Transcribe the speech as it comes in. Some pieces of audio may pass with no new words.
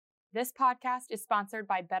This podcast is sponsored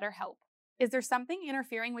by BetterHelp. Is there something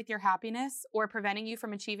interfering with your happiness or preventing you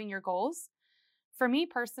from achieving your goals? For me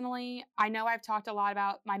personally, I know I've talked a lot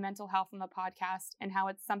about my mental health on the podcast and how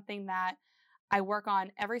it's something that I work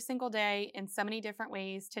on every single day in so many different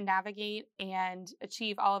ways to navigate and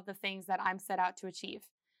achieve all of the things that I'm set out to achieve.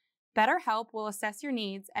 BetterHelp will assess your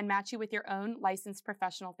needs and match you with your own licensed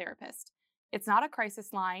professional therapist. It's not a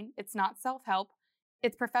crisis line. It's not self-help.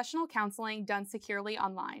 It's professional counseling done securely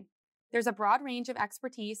online. There's a broad range of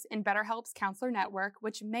expertise in BetterHelp's counselor network,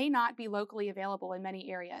 which may not be locally available in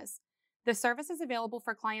many areas. The service is available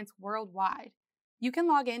for clients worldwide. You can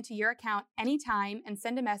log into your account anytime and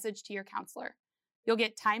send a message to your counselor. You'll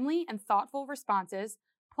get timely and thoughtful responses.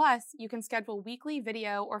 Plus, you can schedule weekly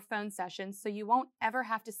video or phone sessions so you won't ever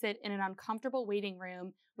have to sit in an uncomfortable waiting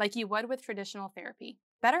room like you would with traditional therapy.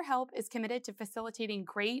 BetterHelp is committed to facilitating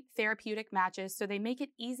great therapeutic matches, so they make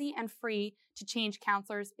it easy and free to change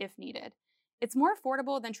counselors if needed. It's more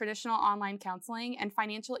affordable than traditional online counseling, and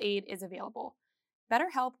financial aid is available.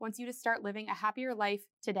 BetterHelp wants you to start living a happier life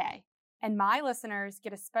today. And my listeners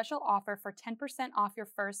get a special offer for 10% off your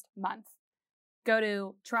first month. Go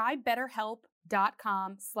to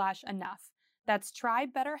trybetterhelp.com/enough. That's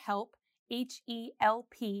trybetterhelp,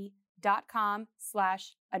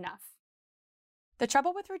 HELP.com/enough. The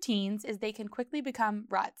trouble with routines is they can quickly become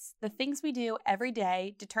ruts. The things we do every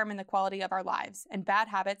day determine the quality of our lives, and bad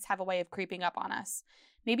habits have a way of creeping up on us.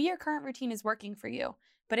 Maybe your current routine is working for you,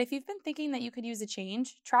 but if you've been thinking that you could use a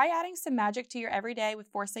change, try adding some magic to your everyday with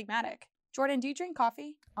Four Sigmatic. Jordan, do you drink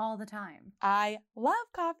coffee? All the time. I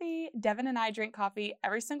love coffee. Devin and I drink coffee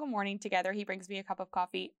every single morning together. He brings me a cup of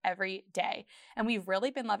coffee every day. And we've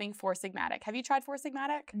really been loving Four Sigmatic. Have you tried Four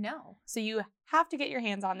Sigmatic? No. So you have to get your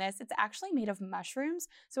hands on this. It's actually made of mushrooms.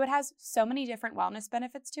 So it has so many different wellness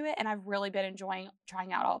benefits to it. And I've really been enjoying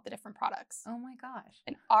trying out all of the different products. Oh my gosh.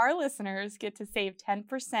 And our listeners get to save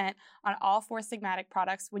 10% on all Four Sigmatic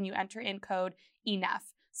products when you enter in code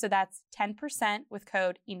ENOUGH. So that's 10% with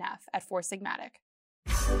code ENOUGH at Four Sigmatic.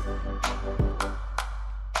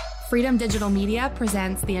 Freedom Digital Media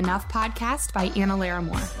presents the Enough podcast by Anna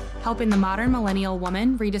Larimore, helping the modern millennial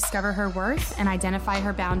woman rediscover her worth and identify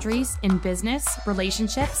her boundaries in business,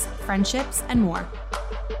 relationships, friendships, and more.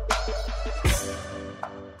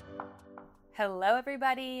 Hello,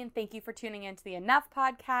 everybody, and thank you for tuning into the Enough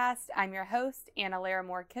podcast. I'm your host, Anna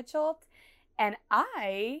Larimore Kitchelt, and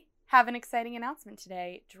I have an exciting announcement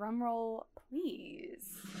today. Drum roll,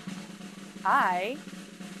 please. I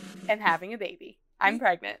am having a baby. I'm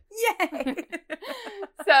pregnant. Yay!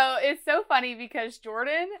 So it's so funny because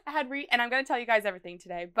Jordan had and I'm going to tell you guys everything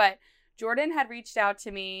today, but Jordan had reached out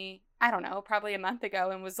to me, I don't know, probably a month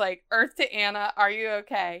ago and was like, Earth to Anna, are you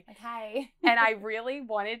okay? Like, hi. And I really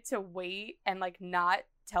wanted to wait and not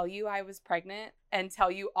tell you I was pregnant and tell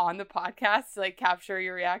you on the podcast to capture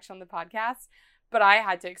your reaction on the podcast. But I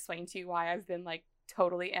had to explain to you why I've been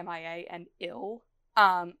totally MIA and ill,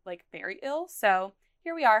 very ill. So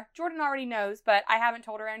here we are. Jordan already knows, but I haven't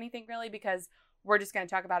told her anything really because we're just going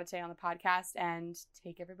to talk about it today on the podcast and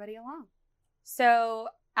take everybody along. So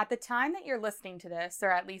at the time that you're listening to this,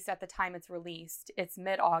 or at least at the time it's released, it's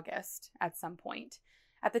mid-August at some point.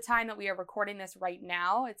 At the time that we are recording this right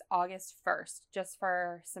now, it's August 1st, just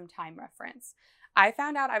for some time reference. I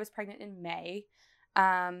found out I was pregnant in May.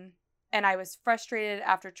 And I was frustrated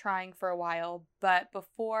after trying for a while. But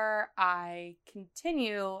before I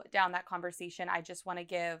continue down that conversation, I just want to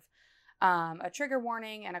give a trigger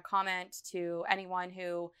warning and a comment to anyone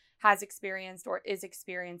who has experienced or is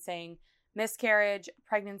experiencing miscarriage,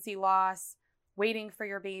 pregnancy loss, waiting for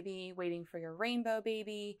your baby, waiting for your rainbow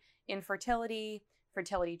baby, infertility,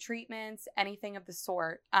 fertility treatments, anything of the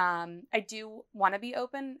sort. I do want to be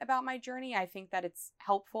open about my journey. I think that it's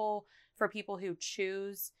helpful for people who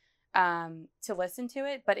choose to listen to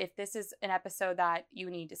it. But if this is an episode that you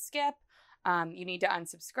need to skip, you need to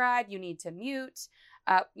unsubscribe, you need to mute,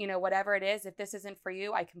 whatever it is, if this isn't for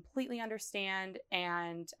you, I completely understand.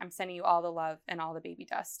 And I'm sending you all the love and all the baby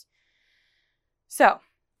dust. So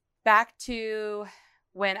back to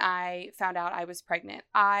when I found out I was pregnant.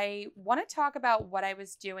 I want to talk about what I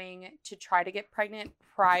was doing to try to get pregnant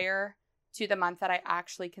prior to the month that I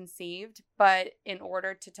actually conceived. But in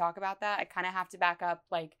order to talk about that, I kind of have to back up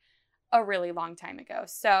a really long time ago.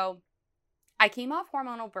 So I came off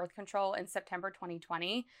hormonal birth control in September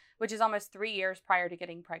 2020, which is almost 3 years prior to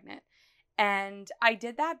getting pregnant. And I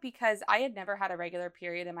did that because I had never had a regular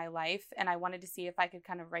period in my life, and I wanted to see if I could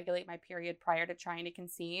kind of regulate my period prior to trying to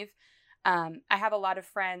conceive. I have a lot of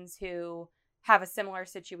friends who have a similar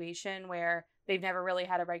situation where they've never really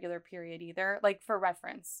had a regular period either. Like, for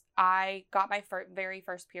reference, I got my very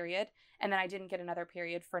first period, and then I didn't get another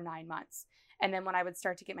period for 9 months. And then when I would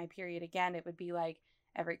start to get my period again, it would be like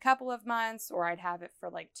every couple of months, or I'd have it for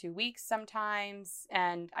like 2 weeks sometimes.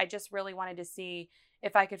 And I just really wanted to see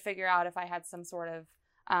if I could figure out if I had some sort of,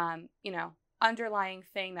 underlying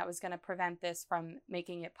thing that was going to prevent this from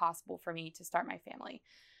making it possible for me to start my family.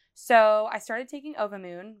 So I started taking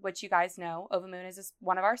Ovamoon, which you guys know. Ovamoon is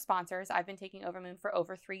one of our sponsors. I've been taking Ovamoon for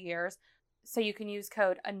over 3 years. So you can use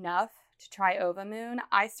code ENOUGH to try Ovamoon.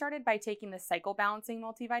 I started by taking the cycle balancing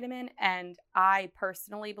multivitamin, and I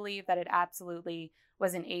personally believe that it absolutely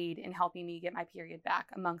was an aid in helping me get my period back,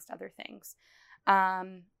 amongst other things.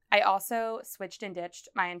 I also switched and ditched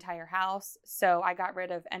my entire house. So I got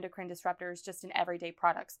rid of endocrine disruptors just in everyday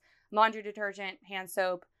products: laundry detergent, hand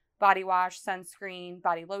soap, body wash, sunscreen,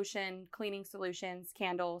 body lotion, cleaning solutions,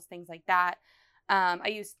 candles, things like that. I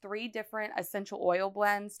use 3 different essential oil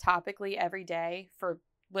blends topically every day for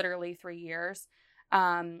literally 3 years.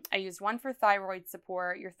 I used one for thyroid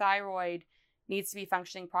support. Your thyroid needs to be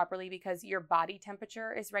functioning properly because your body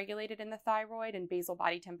temperature is regulated in the thyroid, and basal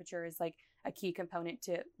body temperature is like a key component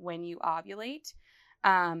to when you ovulate.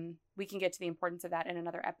 We can get to the importance of that in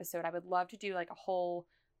another episode. I would love to do like a whole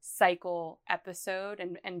cycle episode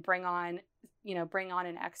and bring on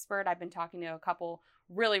an expert. I've been talking to a couple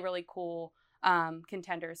really, really cool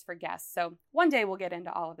contenders for guests. So one day we'll get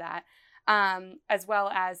into all of that. As well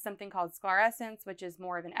as something called Scleressence, which is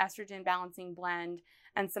more of an estrogen balancing blend,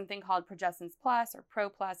 and something called Progessence Plus, or Pro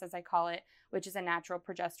Plus as I call it, which is a natural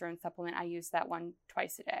progesterone supplement. I use that one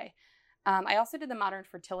twice a day. I also did the modern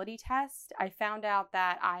fertility test. I found out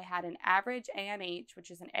that I had an average AMH,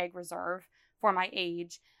 which is an egg reserve for my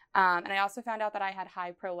age. And I also found out that I had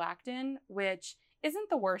high prolactin, which isn't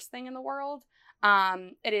the worst thing in the world.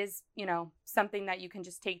 It is, something that you can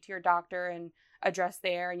just take to your doctor and address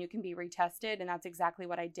there, and you can be retested. And that's exactly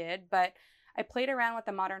what I did. But I played around with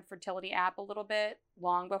the modern fertility app a little bit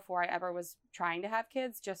long before I ever was trying to have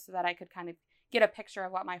kids, just so that I could kind of get a picture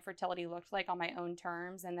of what my fertility looked like on my own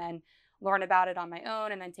terms, and then learn about it on my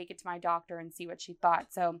own, and then take it to my doctor and see what she thought.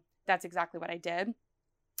 So that's exactly what I did.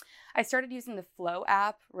 I started using the Flow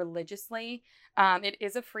app religiously. It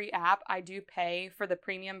is a free app. I do pay for the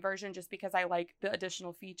premium version just because I like the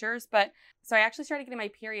additional features. So I actually started getting my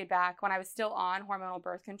period back when I was still on hormonal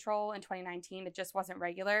birth control in 2019. It just wasn't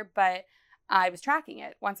regular, but I was tracking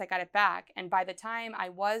it once I got it back. And by the time I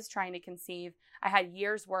was trying to conceive, I had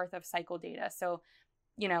years worth of cycle data. So,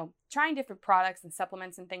 trying different products and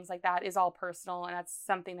supplements and things like that is all personal. And that's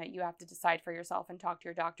something that you have to decide for yourself and talk to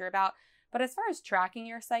your doctor about. But as far as tracking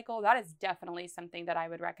your cycle, that is definitely something that I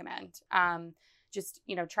would recommend.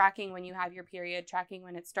 Tracking when you have your period, tracking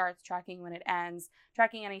when it starts, tracking when it ends,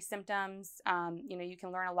 tracking any symptoms. You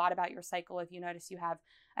can learn a lot about your cycle if you notice you have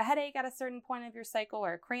a headache at a certain point of your cycle,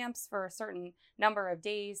 or cramps for a certain number of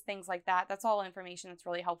days, things like that. That's all information that's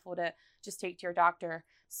really helpful to just take to your doctor.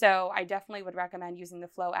 So I definitely would recommend using the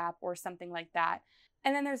Flow app or something like that.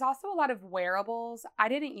 And then there's also a lot of wearables. I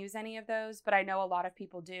didn't use any of those, but I know a lot of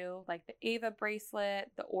people do, like the Ava bracelet,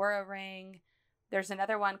 the Aura ring. There's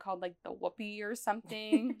another one called like the Whoopee or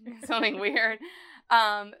something, something weird.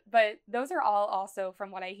 But those are all also, from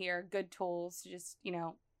what I hear, good tools to just,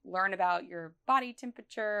 learn about your body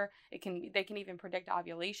temperature. They can even predict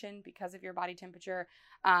ovulation because of your body temperature,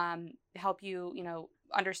 help you,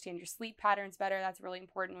 understand your sleep patterns better. That's really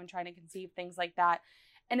important when trying to conceive, things like that.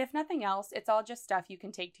 And if nothing else, it's all just stuff you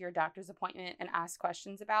can take to your doctor's appointment and ask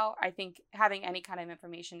questions about. I think having any kind of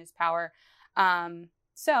information is power.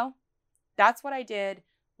 So that's what I did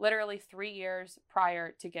literally 3 years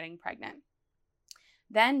prior to getting pregnant.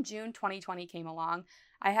 Then June 2020 came along.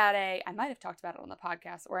 I might have talked about it on the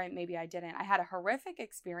podcast, or maybe I didn't. I had a horrific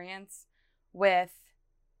experience with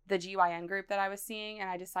the GYN group that I was seeing, and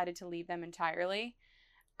I decided to leave them entirely.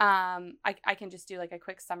 I can just do like a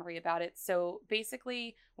quick summary about it. So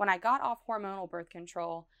basically, when I got off hormonal birth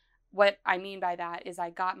control, what I mean by that is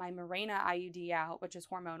I got my Mirena IUD out, which is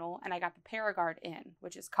hormonal, and I got the Paragard in,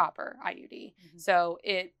 which is copper IUD. Mm-hmm. So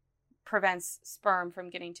it prevents sperm from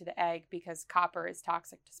getting to the egg because copper is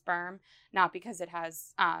toxic to sperm, not because it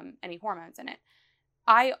has any hormones in it.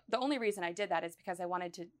 The only reason I did that is because I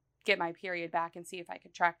wanted to get my period back and see if I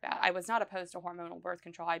could track that. I was not opposed to hormonal birth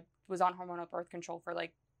control. I was on hormonal birth control for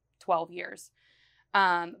like 12 years.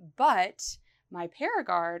 But my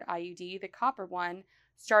Paragard IUD, the copper one,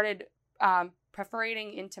 started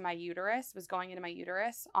perforating into my uterus, was going into my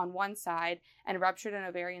uterus on one side, and ruptured an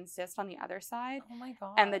ovarian cyst on the other side. Oh my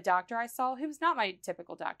God. And the doctor I saw, who was not my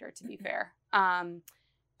typical doctor, to be fair,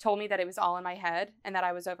 told me that it was all in my head and that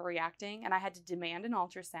I was overreacting, and I had to demand an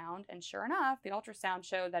ultrasound. And sure enough, the ultrasound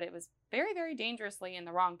showed that it was very, very dangerously in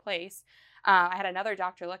the wrong place. I had another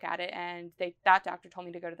doctor look at it, and that doctor told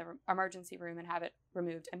me to go to the emergency room and have it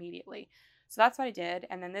removed immediately. So that's what I did.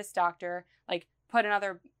 And then this doctor like put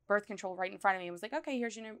another birth control right in front of me and was like, okay,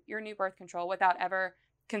 here's your new birth control, without ever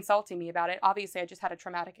consulting me about it. Obviously, I just had a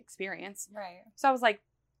traumatic experience. Right. So I was like,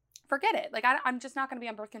 forget it. Like, I'm just not going to be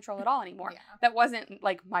on birth control at all anymore. Yeah. That wasn't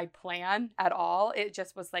like my plan at all. It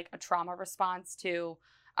just was like a trauma response to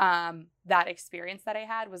that experience that I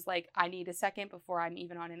had. Was like, I need a second before I'm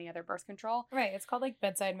even on any other birth control. Right. It's called like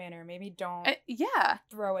bedside manner. Maybe don't yeah.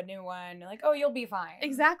 throw a new one. Like, oh, you'll be fine.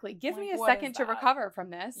 Exactly. Give Like, me a what second is to that? recover from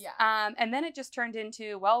this. Yeah. And then it just turned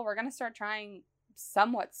into, well, we're going to start trying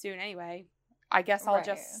somewhat soon anyway. I guess I'll Right.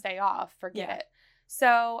 just stay off. Forget Yeah. it.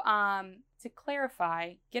 So, to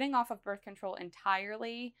clarify, getting off of birth control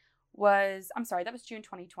entirely that was June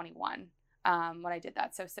 2021 when I did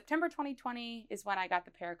that. So September 2020 is when I got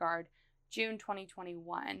the Paragard. June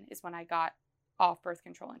 2021 is when I got off birth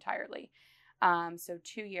control entirely. So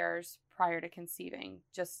 2 years prior to conceiving,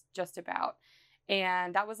 just about.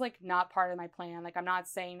 And that was like not part of my plan. Like, I'm not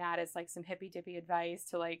saying that as like some hippy dippy advice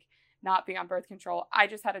to like not be on birth control. I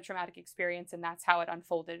just had a traumatic experience, and that's how it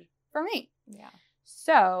unfolded for me. Yeah.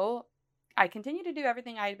 So I continued to do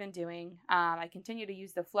everything I had been doing. I continued to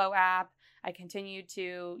use the Flow app. I continued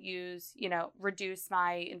to use, reduce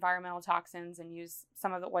my environmental toxins and use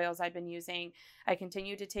some of the oils I'd been using. I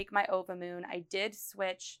continued to take my Ovamoon. I did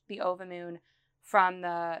switch the Ovamoon from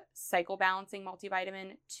the cycle balancing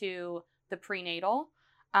multivitamin to the prenatal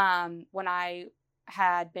when I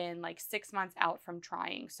had been like 6 months out from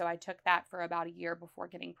trying. So I took that for about a year before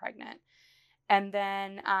getting pregnant. And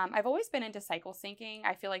then I've always been into cycle syncing.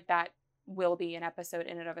 I feel like that will be an episode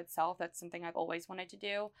in and of itself. That's something I've always wanted to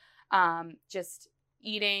do. Just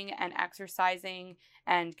eating and exercising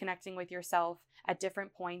and connecting with yourself at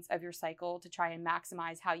different points of your cycle to try and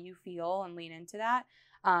maximize how you feel and lean into that.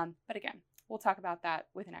 But again, we'll talk about that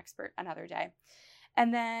with an expert another day.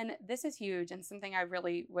 And then this is huge and something I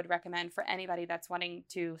really would recommend for anybody that's wanting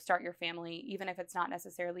to start your family, even if it's not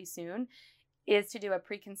necessarily soon, is to do a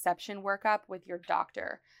preconception workup with your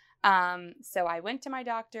doctor. So I went to my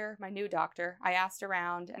doctor, my new doctor. I asked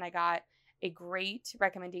around and I got a great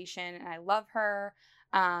recommendation, and I love her.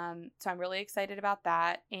 So I'm really excited about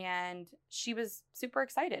that. And she was super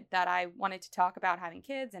excited that I wanted to talk about having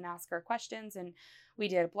kids and ask her questions. And we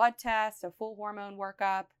did a blood test, a full hormone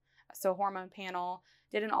workup, so a hormone panel,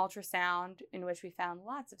 did an ultrasound in which we found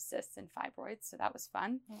lots of cysts and fibroids. So that was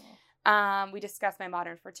fun. We discussed my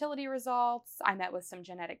modern fertility results. I met with some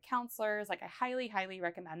genetic counselors. Like, I highly, highly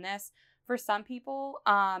recommend this. For some people,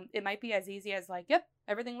 it might be as easy as like, yep,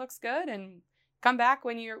 everything looks good, and come back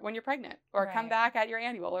when you're pregnant, or come Right. back at your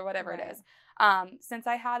annual, or whatever Right. it is. Since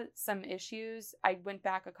I had some issues, I went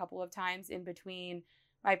back a couple of times in between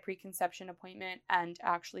my preconception appointment and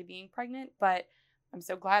actually being pregnant. But I'm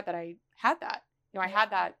so glad that I had that. I had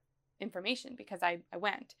that information because I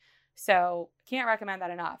went. So can't recommend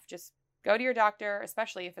that enough. Just go to your doctor,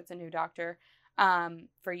 especially if it's a new doctor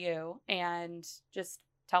for you, and just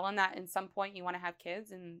tell them that in some point you want to have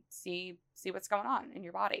kids and see what's going on in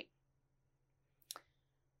your body.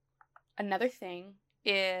 Another thing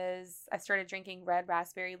is I started drinking red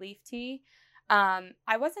raspberry leaf tea.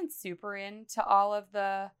 I wasn't super into all of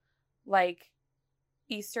the like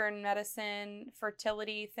Eastern medicine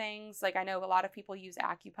fertility things. Like, I know a lot of people use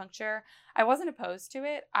acupuncture. I wasn't opposed to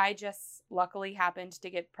it. I just luckily happened to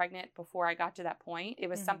get pregnant before I got to that point. It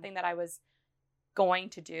was something that I was going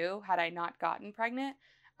to do had I not gotten pregnant.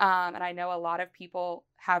 And I know a lot of people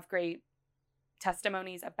have great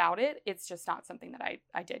testimonies about it. It's just not something that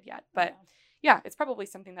I did yet. But yeah, it's probably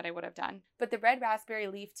something that I would have done. But the red raspberry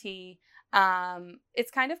leaf tea,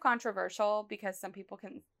 it's kind of controversial because some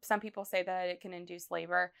people say that it can induce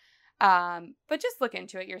labor. But just look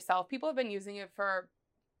into it yourself. People have been using it for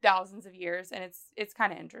thousands of years, and it's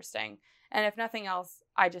kind of interesting. And if nothing else,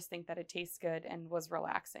 I just think that it tastes good and was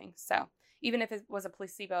relaxing. So even if it was a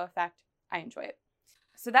placebo effect, I enjoy it.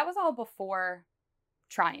 So that was all before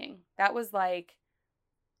trying. That was like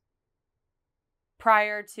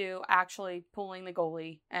prior to actually pulling the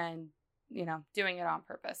goalie and, doing it on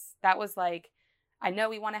purpose. That was like, I know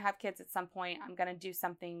we want to have kids at some point. I'm going to do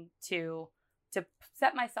something to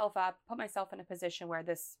set myself up, put myself in a position where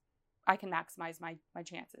I can maximize my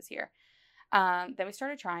chances here. Then we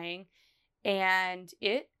started trying, and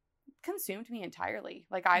it consumed me entirely.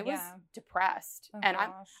 Like, I was depressed, and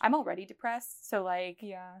I'm already depressed. So like,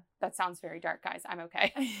 that sounds very dark, guys. I'm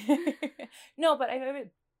okay. No, but I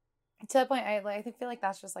to that point, I feel like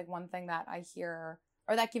that's just like one thing that I hear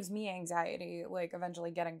or that gives me anxiety, like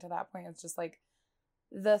eventually getting to that point. It's just like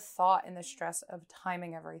the thought and the stress of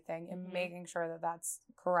timing everything and making sure that that's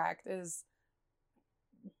correct is,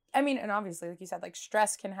 I mean, and obviously, like you said, like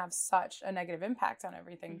stress can have such a negative impact on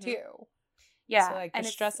everything too. Yeah. So like the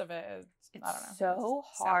stress of it is, it's I don't know. So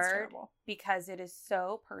hard because it is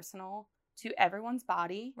so personal to everyone's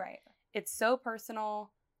body. Right. It's so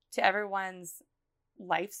personal to everyone's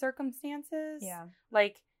life circumstances. Yeah.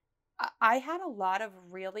 Like I had a lot of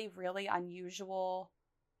really, really unusual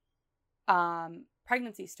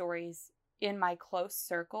pregnancy stories in my close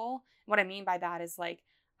circle. What I mean by that is like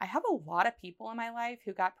I have a lot of people in my life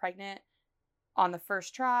who got pregnant on the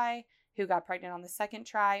first try, who got pregnant on the second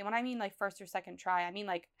try. And when I mean like first or second try, I mean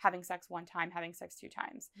like having sex one time, having sex two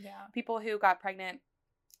times. Yeah. People who got pregnant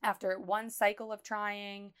after one cycle of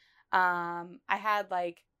trying. I had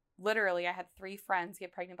like literally I had 3 friends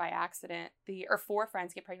get pregnant by accident or 4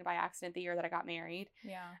 friends get pregnant by accident the year that I got married.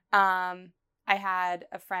 Yeah. I had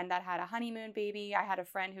a friend that had a honeymoon baby. I had a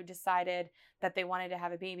friend who decided that they wanted to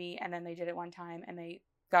have a baby and then they did it one time and they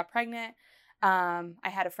got pregnant. I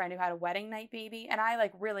had a friend who had a wedding night baby, and I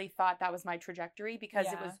like really thought that was my trajectory because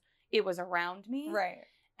it was around me. Right.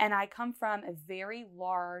 And I come from a very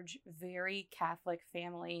large, very Catholic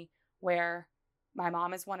family where my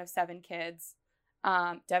mom is one of 7 kids.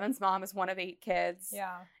 Devin's mom is one of 8 kids.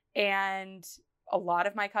 Yeah. And a lot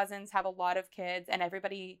of my cousins have a lot of kids, and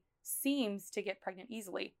everybody seems to get pregnant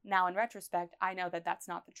easily. Now, in retrospect, I know that that's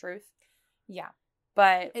not the truth. Yeah.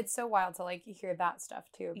 But it's so wild to like hear that stuff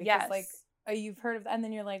too. Because yes. like you've heard of, and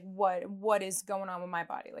then you're like, what is going on with my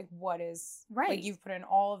body? Like what is, right. Like you've put in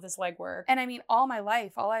all of this legwork. And I mean, all my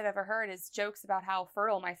life, all I've ever heard is jokes about how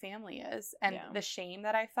fertile my family is and the shame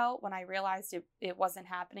that I felt when I realized it wasn't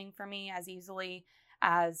happening for me as easily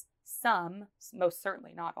as some, most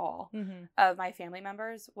certainly not all, of my family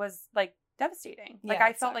members was like devastating. Like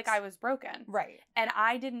I felt like I was broken. Right. And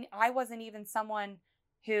I wasn't even someone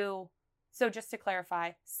who, so just to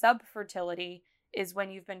clarify, subfertility is when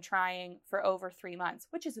you've been trying for over 3 months,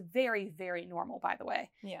 which is very, very normal, by the way.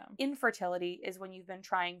 Yeah. Infertility is when you've been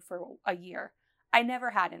trying for a year. I never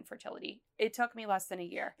had infertility. It took me less than a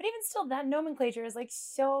year. But even still, that nomenclature is like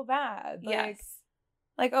so bad. Like, yes.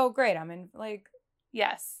 Like, oh, great. I'm in, like.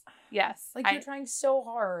 Yes. Yes. Like you're trying so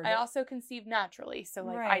hard. I also conceived naturally. So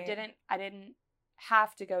like right. I didn't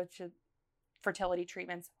have to go to fertility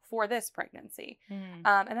treatments for this pregnancy. And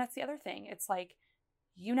that's the other thing. It's like,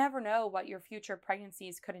 you never know what your future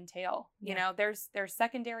pregnancies could entail. You know, there's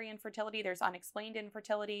secondary infertility, there's unexplained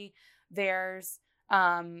infertility, there's,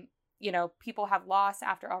 you know, people have loss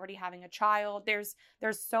after already having a child. There's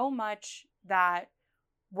so much that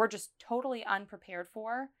we're just totally unprepared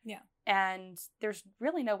for. Yeah. And there's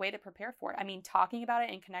really no way to prepare for it. I mean, talking about it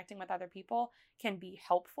and connecting with other people can be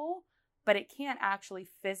helpful, but it can't actually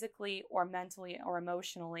physically or mentally or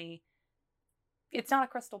emotionally. It's not a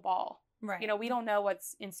crystal ball. Right. You know, we don't know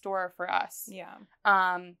what's in store for us. Yeah.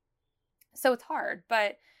 So it's hard.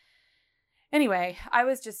 But anyway, I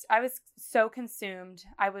was so consumed.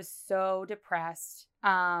 I was so depressed.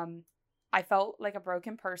 I felt like a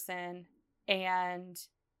broken person. And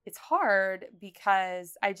it's hard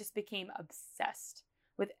because I just became obsessed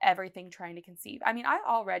with everything trying to conceive. I mean, I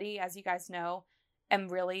already, as you guys know, am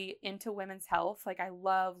really into women's health. Like I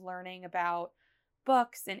love learning about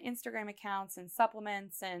books and Instagram accounts and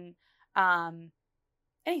supplements and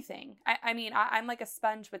anything. I mean, I'm like a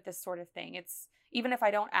sponge with this sort of thing. It's even if I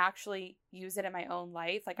don't actually use it in my own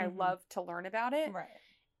life, like I love to learn about it. Right.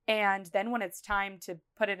 And then when it's time to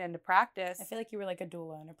put it into practice, I feel like you were like a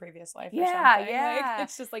doula in a previous life. Yeah, or something. yeah. Like,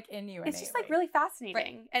 it's just like in you. It's just like really fascinating.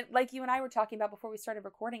 Right. And like you and I were talking about before we started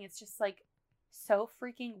recording, it's just like so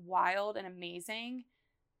freaking wild and amazing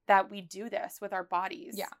that we do this with our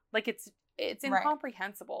bodies. Yeah. Like it's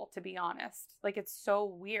incomprehensible, to be honest. Like it's so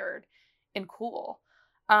weird and cool.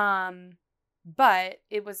 But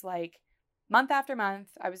it was like month after month,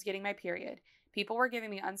 I was getting my period. People were giving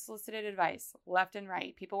me unsolicited advice left and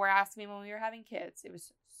right. People were asking me when we were having kids. It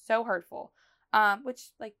was so hurtful.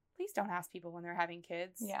 Which, like, please don't ask people when they're having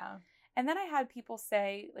kids. Yeah. And then I had people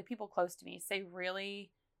say, like, people close to me say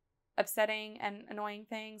really upsetting and annoying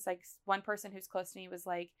things. Like, one person who's close to me was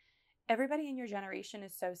like, everybody in your generation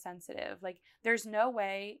is so sensitive. Like, there's no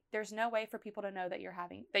way for people to know that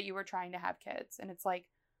you were trying to have kids. And it's like,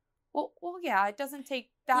 well, yeah, it doesn't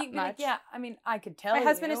take that much. Like, yeah, I mean, I could tell you. My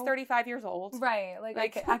husband is 35 years old. Right.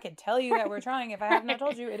 Like I could tell you that we're trying. If I have not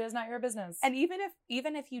told you, it is not your business. And even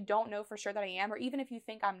if you don't know for sure that I am, or even if you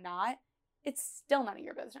think I'm not, it's still none of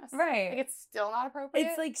your business. Right. Like, it's still not appropriate.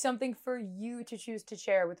 It's like something for you to choose to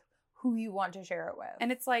share with who you want to share it with. And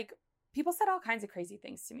it's like, people said all kinds of crazy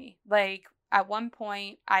things to me. Like at one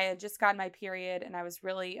point I had just gotten my period and I was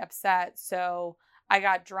really upset. So I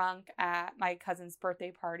got drunk at my cousin's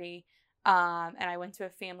birthday party. And I went to a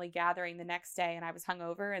family gathering the next day and I was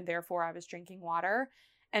hungover and therefore I was drinking water.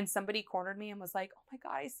 And somebody cornered me and was like, "Oh my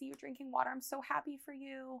God, I see you drinking water. I'm so happy for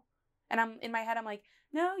you." And I'm in my head, I'm like,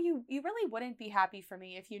 no, you really wouldn't be happy for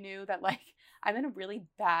me if you knew that like I'm in a really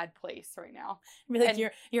bad place right now. Be like,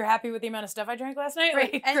 And- you're happy with the amount of stuff I drank last night?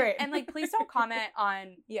 Right. Like, And, great. and like, please don't comment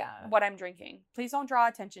on yeah. what I'm drinking. Please don't draw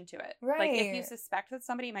attention to it. Like if you Right. suspect that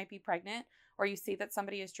somebody might be pregnant or you see that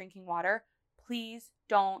somebody is drinking water, please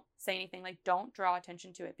don't say anything. Like don't draw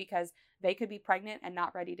attention to it because they could be pregnant and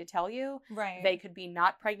not ready to tell you. Right. They could be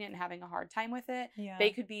not pregnant and having a hard time with it. Yeah.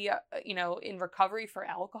 They could be, in recovery for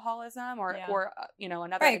alcoholism or Yeah.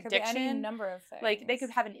 Another right. Could be addiction. any number of things. Like they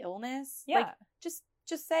could have an illness. Yeah. Like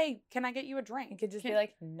just say, "Can I get you a drink?" You could just be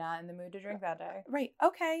like, not in the mood to drink that day. Right.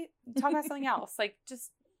 Okay. Talk about something else. Like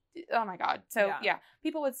just, oh my God. So Yeah.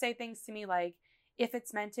 people would say things to me like, "If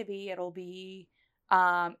it's meant to be, it'll be.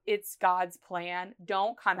 It's God's plan."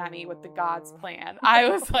 Don't come at me with the God's Ooh. plan. I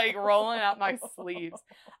was like rolling up my sleeves.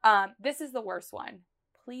 This is the worst one.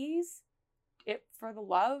 Please, for the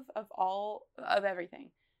love of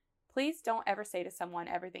everything, please don't ever say to someone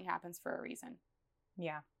everything happens for a reason.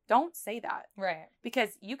 Yeah. Don't say that Right.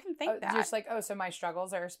 because you can think that. Just like, so my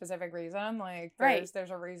struggles are a specific reason. Like, Right. there's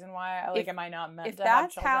a reason why. Am I not meant If to have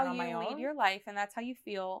that's children how on my you own? lead your life and that's how you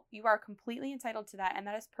feel, you are completely entitled to that, and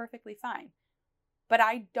that is perfectly fine. But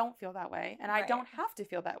I don't feel that way, and I Right. don't have to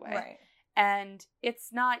feel that way. Right. And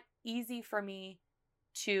it's not easy for me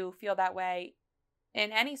to feel that way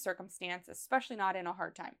in any circumstance, especially not in a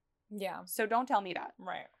hard time. Yeah. So don't tell me that.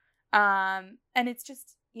 Right. And it's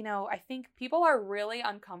just, I think people are really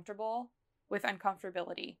uncomfortable with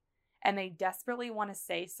uncomfortability, and they desperately want to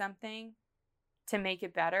say something to make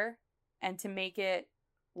it better and to make it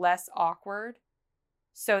less awkward.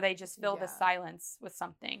 So they just fill the Yeah. silence with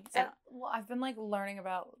something. So, I've been like learning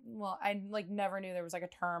about. I like never knew there was like a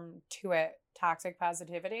term to it. Toxic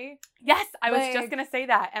positivity. Yes, I was Like- just gonna say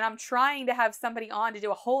that, and I'm trying to have somebody on to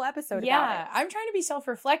do a whole episode Yeah, about it. I'm trying to be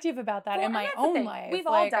self-reflective about that Well, in and my that's the own thing. life. We've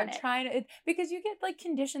all Like, done I'm it. trying to because you get like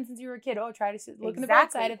conditioned since you were a kid. Oh, try to look in the bright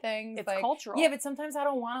Exactly. side of things. It's like, cultural. Yeah, but sometimes I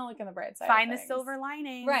don't want to look in the bright side. Find of the things. silver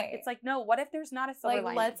lining. Right. It's like, no, what if there's not a silver Like,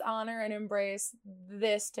 lining? let's honor and embrace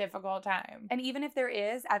this difficult time. And even if there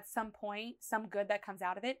is, at some point, some good that comes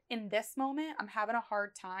out of it, in this moment, I'm having a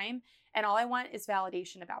hard time, and all I want is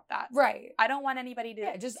validation about that. Right. I don't want anybody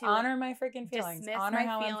to Just to honor my freaking feelings. dismiss Honor my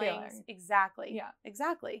how feelings. I'm feeling. Exactly. Yeah.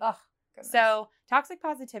 Exactly. Oh, goodness. So toxic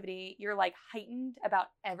positivity, you're like heightened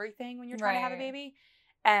about everything when you're trying to have a Right. baby.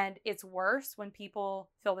 And it's worse when people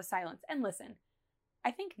fill the silence. And listen,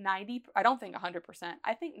 I think I don't think 100%.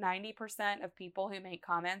 I think 90% of people who make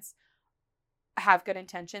comments have good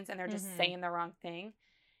intentions and they're just Mhm. saying the wrong thing.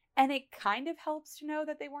 And it kind of helps to know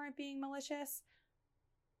that they weren't being malicious.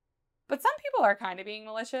 But some people are kind of being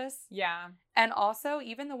malicious. Yeah. And also,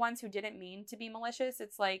 even the ones who didn't mean to be malicious,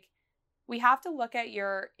 it's like we have to look at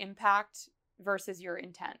your impact versus your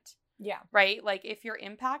intent, Yeah. right? Like if your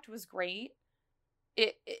impact was great,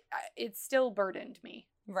 it still burdened me,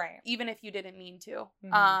 Right. even if you didn't mean to.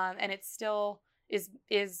 Mhm. And it still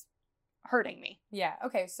is hurting me. Yeah.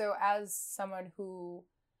 Okay. So, as someone who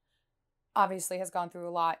obviously has gone through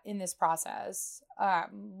a lot in this process,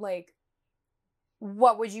 like,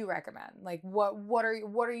 what would you recommend? Like, what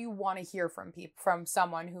are you want to hear from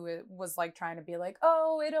someone who was like trying to be like,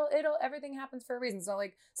 oh, it'll everything happens for a reason. So,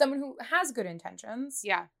 like, someone who has good intentions,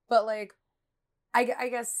 Yeah. but like, I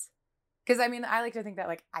guess. Because I mean, I like to think that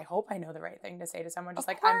like I hope I know the right thing to say to someone. Just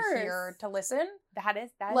Of like I'm course. here to listen. That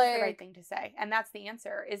is the Like- right thing to say. And that's the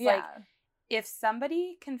answer. Is Yeah. like if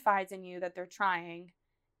somebody confides in you that they're trying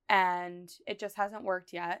and it just hasn't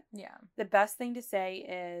worked yet, Yeah. the best thing to say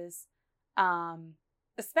is,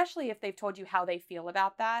 especially if they've told you how they feel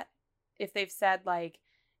about that, if they've said like,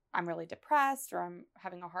 I'm really depressed or I'm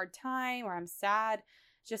having a hard time or I'm sad,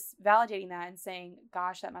 just validating that and saying,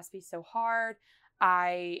 gosh, that must be so hard.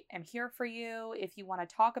 I am here for you. If you want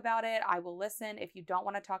to talk about it, I will listen. If you don't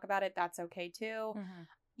want to talk about it, that's okay too. Mm-hmm.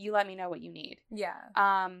 You let me know what you need. Yeah.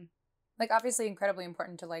 Like, obviously incredibly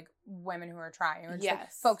important to like women who are trying or just like,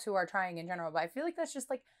 Yes. folks who are trying in general, but I feel like that's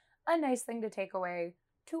just like a nice thing to take away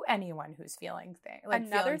to anyone who's feeling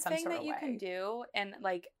Another feeling some thing sort that of you way. can do, and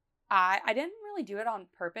like I didn't really do it on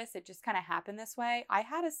purpose, it just kind of happened this way. I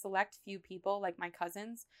had a select few people, like my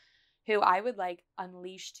cousins, who I would like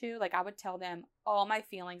unleash to, like I would tell them all my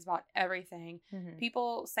feelings about everything. Mhm.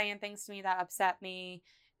 People saying things to me that upset me,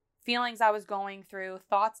 feelings I was going through,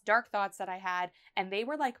 dark thoughts that I had, and they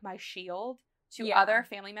were like my shield to Yeah. other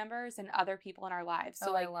family members and other people in our lives.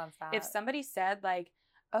 So I like love that. if somebody said like,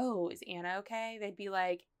 oh, is Anna okay? They'd be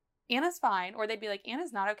like, Anna's fine. Or they'd be like,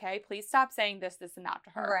 Anna's not okay. Please stop saying this, and that to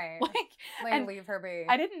her. Right. Like and leave her be.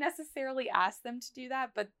 I didn't necessarily ask them to do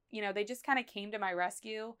that, but they just kind of came to my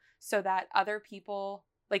rescue so that other people,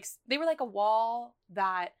 like, they were like a wall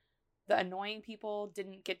that the annoying people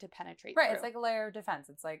didn't get to penetrate Right. through. It's like a layer of defense.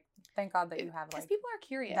 It's like, thank God that you have because like people are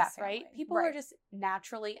curious, that right? family. People are just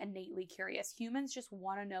naturally, innately curious. Humans just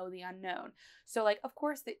want to know the unknown. So like, of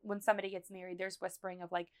course, when somebody gets married, there's whispering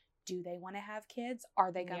of like, do they want to have kids?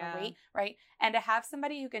 Are they going to wait? Right. And to have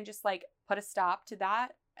somebody who can just like put a stop to that,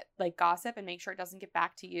 like gossip, and make sure it doesn't get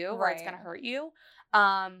back to you or it's going to hurt you,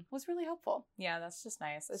 was really helpful. Yeah, that's just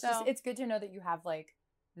nice. It's So- it's good to know that you have like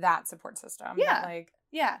that support system. Yeah. That, like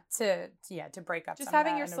Yeah. to break up Just some of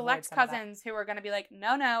having that your and select avoid some of that. cousins who are going to be like,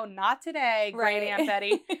 no, not today, great Right. Aunt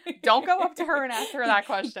Betty. Don't go up to her and ask her that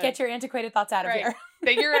question. Get your antiquated thoughts out of Right. here.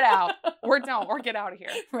 Figure it out. Or don't. Or get out of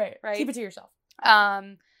here. Right. Right. Keep it to yourself.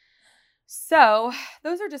 So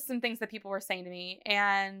those are just some things that people were saying to me.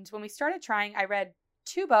 And when we started trying, I read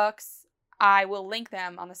 2 books. I will link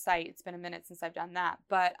them on the site. It's been a minute since I've done that.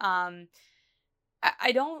 But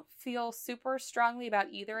I don't feel super strongly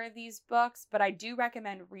about either of these books, but I do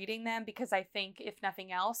recommend reading them because I think, if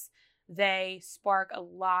nothing else, they spark a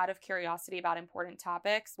lot of curiosity about important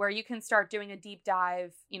topics where you can start doing a deep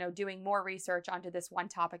dive, doing more research onto this one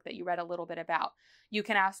topic that you read a little bit about. You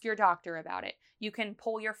can ask your doctor about it. You can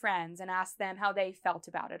poll your friends and ask them how they felt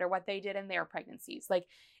about it or what they did in their pregnancies. Like,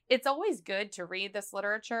 it's always good to read this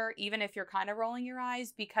literature, even if you're kind of rolling your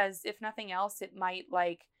eyes, because if nothing else, it might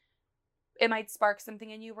spark something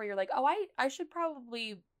in you where you're like, oh, I should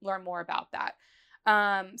probably learn more about that.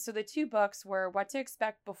 So the 2 books were What to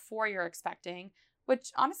Expect Before You're Expecting,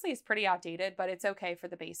 which honestly is pretty outdated, but it's okay for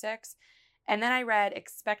the basics. And then I read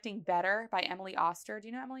Expecting Better by Emily Oster. Do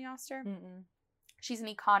you know Emily Oster? Mm-mm. She's an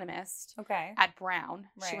economist Okay. at Brown.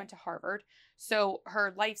 She Right. went to Harvard. So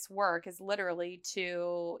her life's work is literally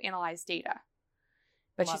to analyze data.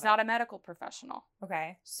 But Love she's it. not a medical professional.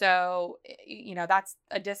 Okay. So, that's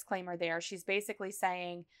a disclaimer there. She's basically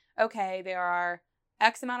saying, okay, there are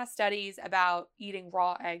X amount of studies about eating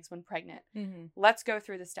raw eggs when pregnant. Mm-hmm. Let's go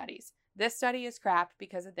through the studies. This study is crap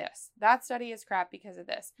because of this. That study is crap because of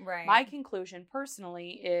this. Right. My conclusion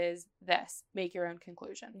personally is this. Make your own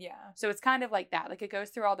conclusion. Yeah. So it's kind of like that. Like, it goes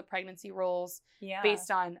through all the pregnancy rules Yeah.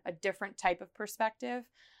 based on a different type of perspective.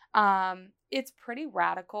 It's pretty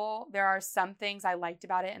radical. There are some things I liked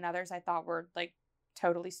about it and others I thought were like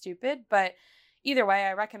totally stupid. But either way,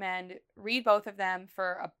 I recommend read both of them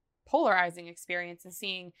for a polarizing experience and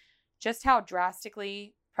seeing just how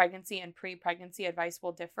drastically pregnancy and pre-pregnancy advice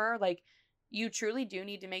will differ. Like, you truly do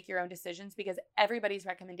need to make your own decisions because everybody's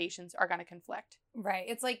recommendations are going to conflict. Right.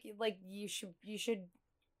 It's like you should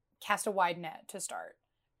cast a wide net to start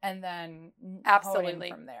and then Absolutely. hone in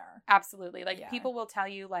from there. Absolutely. Like, Yeah. people will tell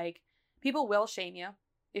you, like, people will shame you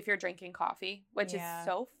if you're drinking coffee, which Yeah. is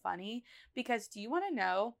so funny because do you want to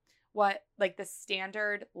know what, like, the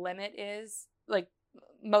standard limit is, like,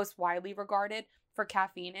 most widely regarded for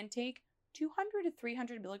caffeine intake? 200 to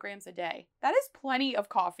 300 milligrams a day. That is plenty of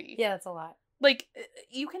coffee. Yeah, that's a lot. Like,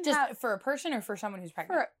 you can Just have for a person or for someone who's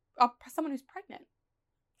pregnant? for someone who's pregnant.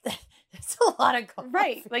 That's a lot of coffee.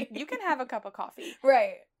 Right. Like, you can have a cup of coffee.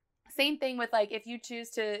 Right. Same thing with, like, if you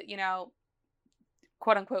choose to,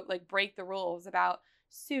 quote unquote, like, break the rules about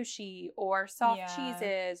sushi or soft Yeah.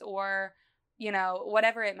 cheeses or,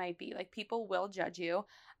 whatever it might be. Like, people will judge you.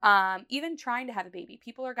 Even trying to have a baby,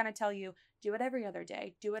 people are going to tell you, do it every other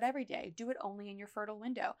day, do it every day, do it only in your fertile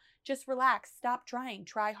window. Just relax, stop trying,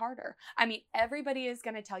 try harder. I mean, everybody is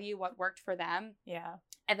going to tell you what worked for them. Yeah.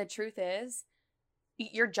 And the truth is,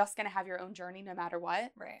 you're just going to have your own journey no matter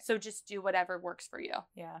what. Right. So just do whatever works for you.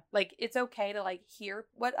 Yeah. Like, it's okay to, like, hear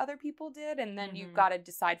what other people did, and then you've Mhm. got to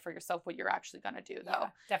decide for yourself what you're actually going to do, though. Yeah,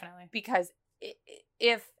 definitely. Because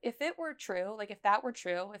if it were true, like, if that were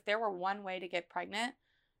true, if there were one way to get pregnant,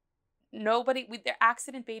 their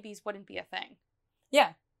accident babies wouldn't be a thing,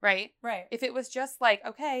 Yeah. right? Right. If it was just like,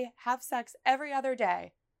 okay, have sex every other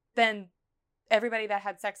day, then everybody that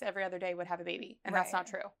had sex every other day would have a baby, and that's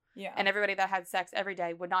not Right. true. Yeah. And everybody that had sex every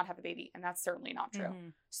day would not have a baby, and that's certainly not true.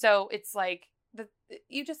 Mhm. So it's like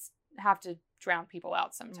you just have to drown people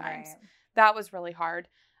out sometimes. Right. That was really hard.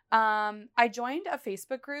 I joined a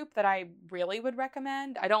Facebook group that I really would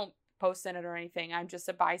recommend. I don't post in it or anything. I'm just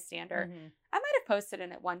a bystander. Mhm. I might have posted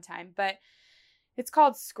in it one time, but it's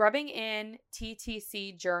called Scrubbing In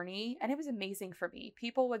TTC Journey, and it was amazing for me.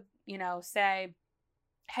 People would, say,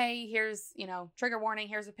 hey, here's, trigger warning,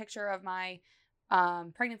 here's a picture of my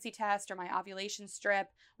pregnancy test or my ovulation strip.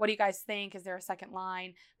 What do you guys think? Is there a second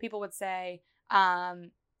line? People would say,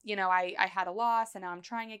 you know, I had a loss and now I'm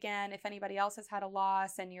trying again. If anybody else has had a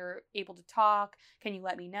loss and you're able to talk, can you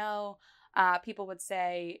let me know? People would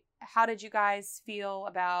say, how did you guys feel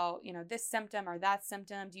about, you know, this symptom or that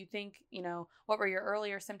symptom? Do you think, you know, what were your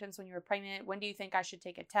earlier symptoms when you were pregnant? When do you think I should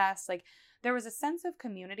take a test? Like, there was a sense of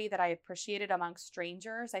community that I appreciated among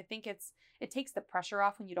strangers. I think it takes the pressure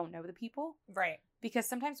off when you don't know the people. Right. Because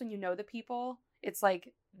sometimes when you know the people, it's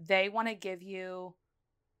like they want to give you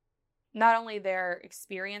not only their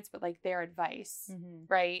experience, but like their advice,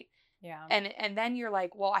 right? Yeah. And then you're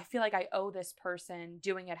like, well, I feel like I owe this person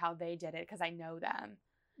doing it how they did it because I know them.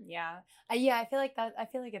 Yeah. Yeah, I feel like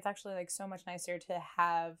it's actually like so much nicer to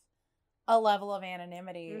have a level of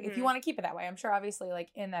anonymity if you want to keep it that way. I'm sure obviously like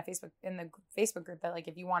in the Facebook group that like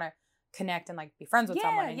if you want to connect and like be friends with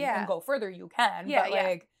someone and go further, you can. Yeah, but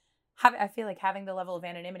like I feel like having the level of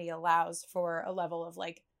anonymity allows for a level of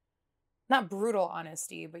like not brutal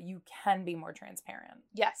honesty, but you can be more transparent.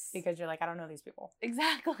 Yes. Because you're like, I don't know these people.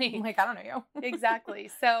 Exactly. Like, I don't know you. Exactly.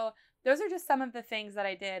 So those are just some of the things that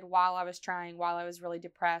I did while I was really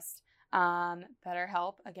depressed.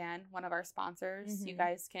 BetterHelp, again, one of our sponsors. You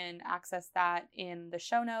guys can access that in the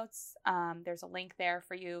show notes. There's a link there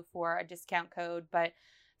for you for a discount code, but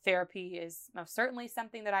therapy is most certainly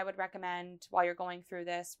something that I would recommend while you're going through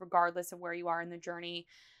this, regardless of where you are in the journey.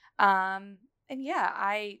 And yeah,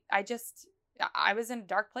 I was in a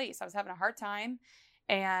dark place. I was having a hard time,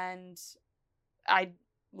 and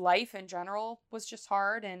life in general was just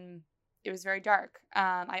hard, and it was very dark.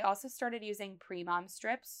 I also started using pre-mom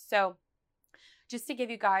strips. So just to give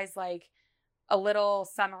you guys like a little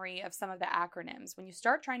summary of some of the acronyms, when you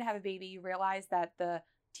start trying to have a baby, you realize that the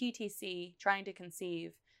TTC, trying to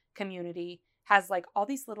conceive community, has like all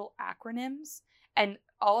these little acronyms, and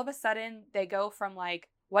all of a sudden they go from like,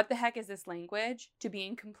 what the heck is this language, to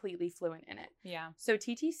being completely fluent in it. Yeah. So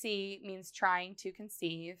TTC means trying to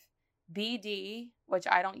conceive. BD, which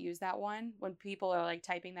I don't use that one. When people are like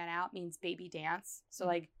typing that out, means baby dance. So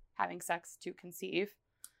like having sex to conceive.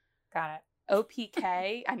 Got it.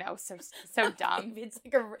 OPK, I know, so dumb. It's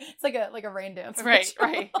like a rain dance. Right.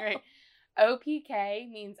 OPK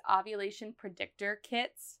means ovulation predictor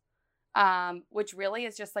kits, which really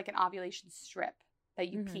is just like an ovulation strip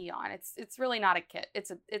that you pee on. It's really not a kit.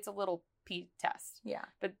 It's a little pee test. Yeah.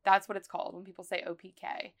 But that's what it's called when people say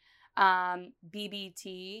OPK.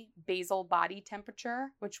 BBT, basal body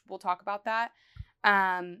temperature, which we'll talk about that.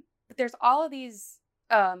 But there's all of these,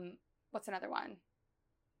 what's another one?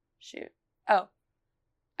 Shoot. Oh,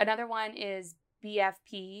 another one is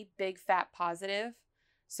BFP, big fat positive.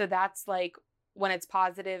 So that's like when it's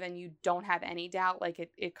positive and you don't have any doubt, like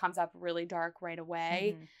it comes up really dark right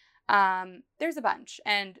away. There's a bunch.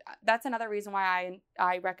 And that's another reason why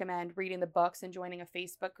I recommend reading the books and joining a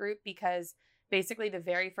Facebook group, because basically the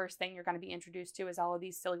very first thing you're going to be introduced to is all of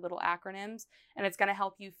these silly little acronyms, and it's going to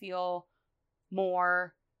help you feel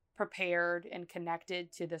more prepared and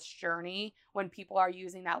connected to this journey when people are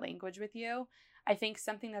using that language with you. I think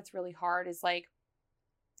something that's really hard is like,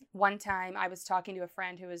 one time I was talking to a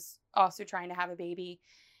friend who was also trying to have a baby,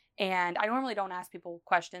 and I normally don't ask people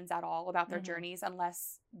questions at all about their journeys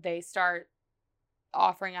unless they start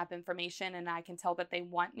offering up information and I can tell that they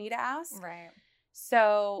want me to ask. Right.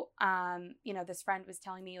 So, you know, this friend was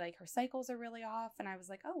telling me like her cycles are really off, and I was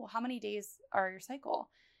like, oh, well, how many days are your cycle?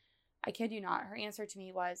 I kid you not. Her answer to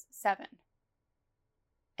me was 7.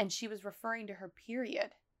 And she was referring to her period.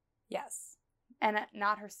 Yes. And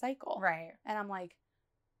not her cycle. Right. And I'm like,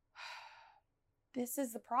 this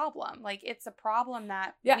is the problem. Like, it's a problem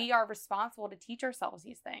that we are responsible to teach ourselves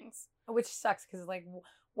these things. Which sucks, because like,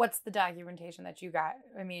 what's the documentation that you got?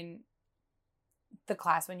 I mean, the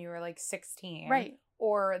class when you were like 16. Right.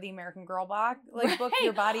 Or the American Girl book, like book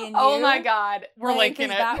Your Body and You. Oh my God. We're linking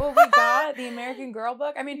it. Is that what we got? The American Girl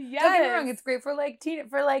book? I mean, don't get me wrong, it's great for like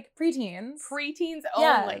preteens. Preteens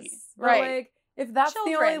only. Yes. Right. But like, if that's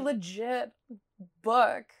Children. the only legit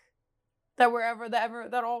book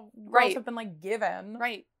that all girls have been like given.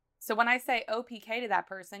 Right. So when I say OPK to that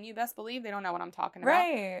person, you best believe they don't know what I'm talking about.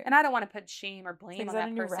 Right. And I don't want to put shame or blame on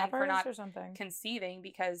that person for not conceiving,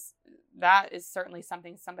 because that is certainly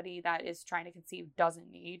somebody that is trying to conceive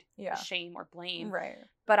doesn't need shame or blame. Right.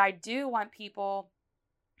 But I do want people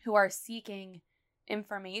who are seeking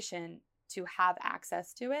information to have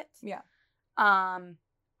access to it. Yeah.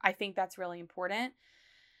 I think that's really important.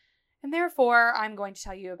 And therefore, I'm going to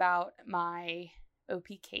tell you about my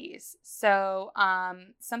OPKs. So,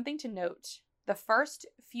 something to note the first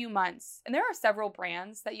few months, and there are several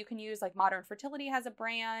brands that you can use, like Modern Fertility has a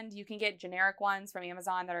brand. You can get generic ones from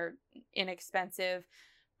Amazon that are inexpensive.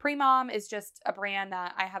 Premom is just a brand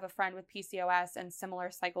that I have a friend with PCOS and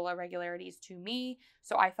similar cycle irregularities to me.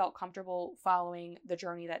 So I felt comfortable following the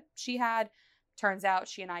journey that she had. Turns out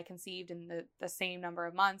she and I conceived in the same number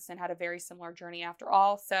of months and had a very similar journey after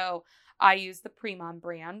all. So I used the Premom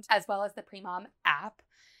brand as well as the Premom app.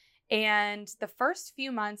 And the first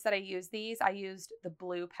few months that I used these, I used the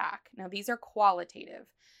blue pack. Now, these are qualitative,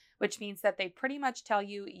 which means that they pretty much tell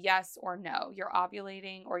you yes or no. You're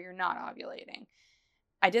ovulating or you're not ovulating.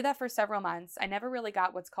 I did that for several months. I never really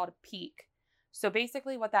got what's called a peak. So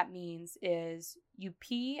basically what that means is you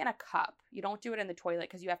pee in a cup. You don't do it in the toilet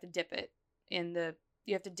because you have to dip it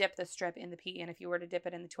you have to dip the strip in the pee. And if you were to dip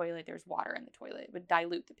it in the toilet, there's water in the toilet. It would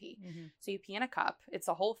dilute the pee. Mm-hmm. So you pee in a cup. It's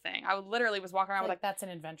a whole thing. I literally was walking around that's an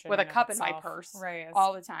invention with a cup in my purse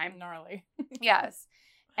all the time. Gnarly. Yes.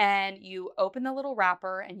 And you open the little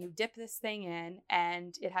wrapper and you dip this thing in,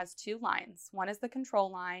 and it has two lines. One is the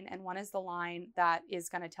control line and one is the line that is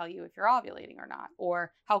going to tell you if you're ovulating or not,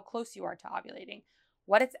 or how close you are to ovulating.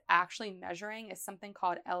 What it's actually measuring is something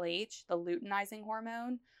called LH, the luteinizing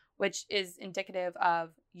hormone, which is indicative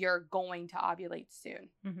of you're going to ovulate soon.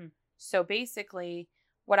 Mm-hmm. So basically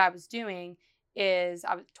what I was doing is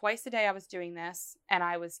twice a day I was doing this, and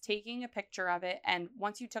I was taking a picture of it. And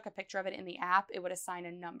once you took a picture of it in the app, it would assign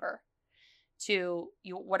a number to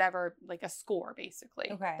you, whatever, like a score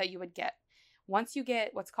basically that you would get. Once you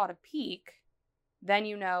get what's called a peak, then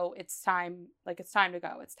you know it's time to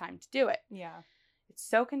go. It's time to do it. Yeah. It's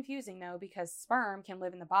so confusing though, because sperm can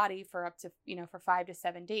live in the body for up to, for 5 to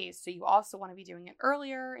 7 days. So you also want to be doing it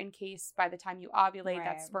earlier in case by the time you ovulate,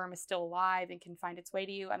 that sperm is still alive and can find its way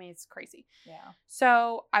to you. I mean, it's crazy. Yeah.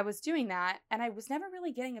 So I was doing that and I was never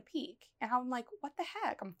really getting a peak. And I'm like, what the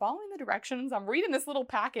heck? I'm following the directions. I'm reading this little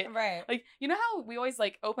packet. Right. Like, you know how we always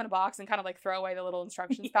like open a box and kind of like throw away the little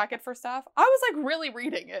instructions packet for stuff? I was like really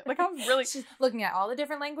reading it. Like I was really just looking at all the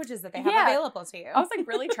different languages that they have available to you. I was like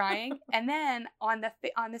really trying. And then on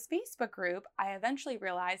this Facebook group, I eventually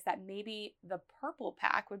realized that maybe the purple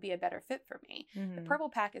pack would be a better fit for me. Mm-hmm. The purple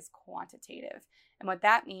pack is quantitative. And what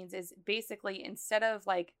that means is basically instead of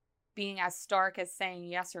like being as stark as saying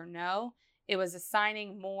yes or no, it was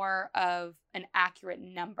assigning more of an accurate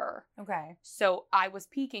number. Okay. So I was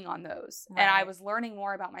peaking on those and I was learning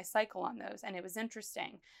more about my cycle on those. And it was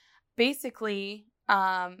interesting. Basically,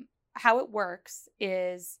 how it works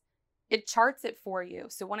is it charts it for you.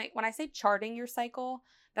 So when I say charting your cycle,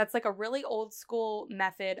 that's like a really old school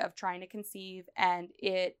method of trying to conceive, and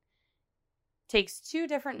it takes two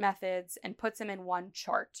different methods and puts them in one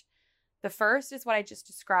chart. The first is what I just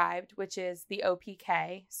described, which is the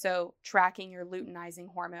OPK, so tracking your luteinizing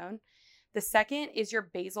hormone. The second is your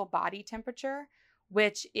basal body temperature,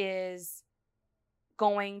 which is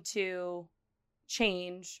going to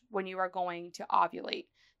change when you are going to ovulate.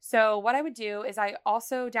 So what I would do is I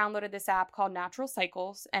also downloaded this app called Natural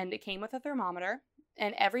Cycles, and it came with a thermometer.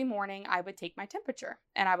 And every morning I would take my temperature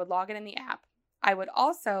and I would log it in the app. I would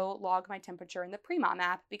also log my temperature in the Premom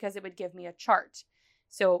app because it would give me a chart.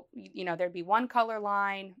 So, there'd be one color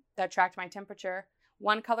line that tracked my temperature,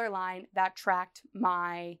 one color line that tracked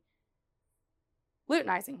my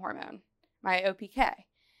luteinizing hormone, my OPK.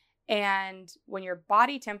 And when your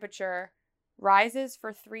body temperature rises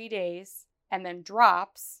for 3 days and then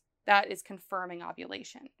drops, that is confirming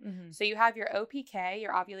ovulation. Mm-hmm. So you have your OPK,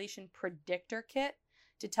 your ovulation predictor kit,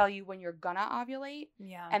 to tell you when you're gonna ovulate.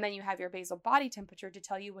 Yeah. And then you have your basal body temperature to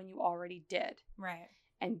tell you when you already did. Right.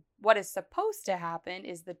 And what is supposed to happen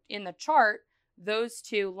is that in the chart, those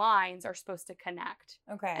two lines are supposed to connect.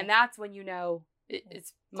 Okay. And that's when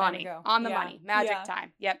it's money on the money, magic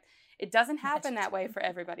time. Yep. It doesn't happen that way for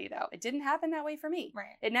everybody though. It didn't happen that way for me.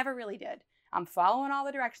 Right. It never really did. I'm following all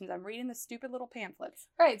the directions. I'm reading the stupid little pamphlets.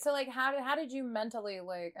 Right. So like how did you mentally,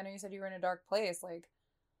 like, I know you said you were in a dark place, like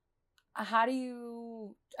how do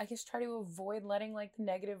you, I guess, try to avoid letting like the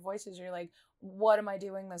negative voices? You're like, what am I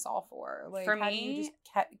doing this all for? Like, for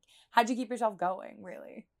how'd you keep yourself going,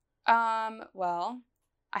 really? Well,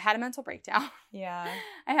 I had a mental breakdown. Yeah.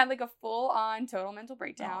 I had like a full on total mental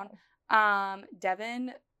breakdown. Oh.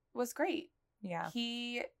 Devin was great. Yeah.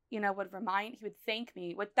 He would thank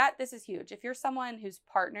me with this is huge. If you're someone whose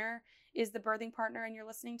partner is the birthing partner and you're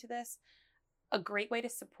listening to this, a great way to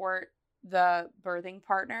support the birthing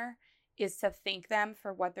partner is to thank them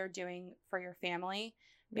for what they're doing for your family,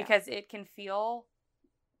 because it can feel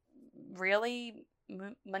really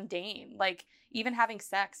mundane. Like even having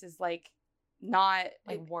sex is like, not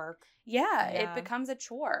like work. Yeah, it Yeah. becomes a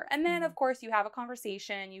chore. And then, Mhm. of course, you have a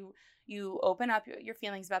conversation, you open up your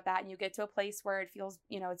feelings about that, and you get to a place where it feels,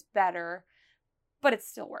 it's better, but it's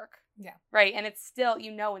still work. Yeah. Right? And it's still,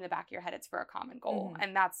 in the back of your head, it's for a common goal, Mhm.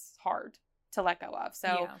 and that's hard to let go of.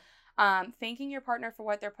 So, thanking your partner for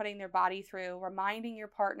what they're putting their body through, reminding your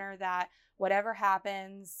partner that whatever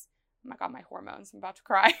happens, oh my God, my hormones, I'm about to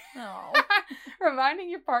cry. Oh. Reminding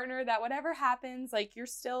your partner that whatever happens, like, you're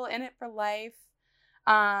still in it for life.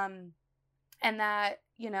 And that,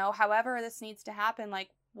 however this needs to happen, like,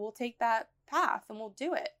 we'll take that path and we'll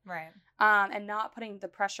do it. Right. And not putting the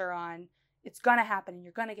pressure on, it's going to happen and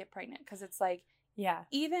you're going to get pregnant. Because it's like, Yeah.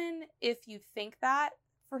 even if you think that,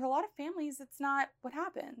 for a lot of families, it's not what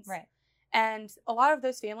happens. Right. And a lot of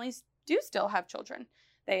those families do still have children.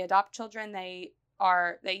 They adopt children. They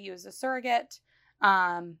use a surrogate,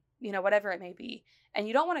 whatever it may be. And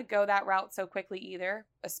you don't want to go that route so quickly either,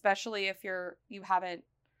 especially if you haven't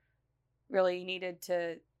really needed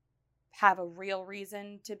to have a real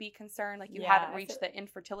reason to be concerned. Like, you haven't reached the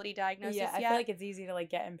infertility diagnosis yet. I feel like it's easy to like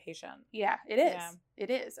get impatient. Yeah, it is. Yeah. It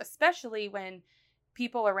is, especially when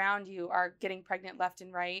people around you are getting pregnant left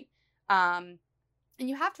and right. And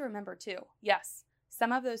you have to remember too, yes,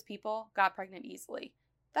 some of those people got pregnant easily.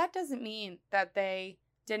 That doesn't mean that they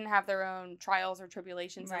didn't have their own trials or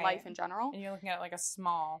tribulations in life in general. And you're looking at like a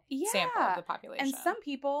small sample of the population. And some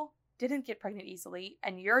people didn't get pregnant easily,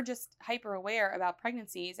 and you're just hyper aware about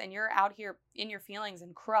pregnancies, and you're out here in your feelings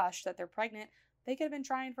and crushed that they're pregnant. They could have been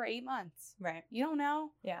trying for 8 months. Right. You don't know.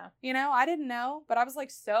 Yeah. I didn't know, but I was like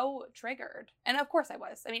so triggered. And of course I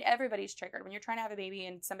was. I mean, everybody's triggered. When you're trying to have a baby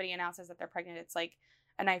and somebody announces that they're pregnant, it's like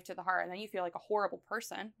a knife to the heart. And then you feel like a horrible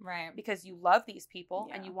person. Right. Because you love these people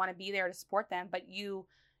and you want to be there to support them, but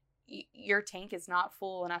your tank is not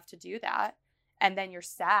full enough to do that. And then you're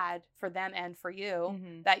sad for them and for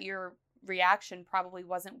you that your reaction probably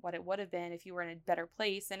wasn't what it would have been if you were in a better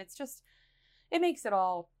place. And it makes it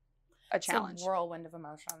all a challenge. It's a whirlwind of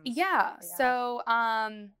emotions. Yeah. So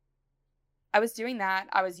I was doing that.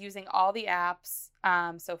 I was using all the apps.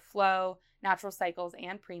 So Flow, Natural Cycles,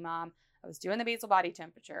 and Premom. I was doing the basal body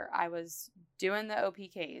temperature. I was doing the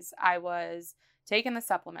OPKs. I was taking the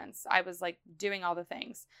supplements. I was like doing all the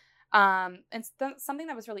things. And something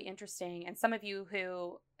that was really interesting, and some of you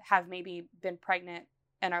who have maybe been pregnant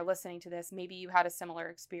and are listening to this, maybe you had a similar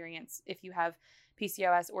experience if you have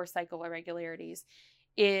PCOS or cycle irregularities,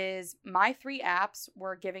 is my 3 apps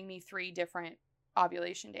were giving me 3 different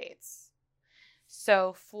ovulation dates.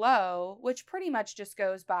 So Flow, which pretty much just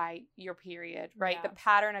goes by your period, right? Yeah. The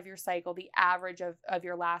pattern of your cycle, the average of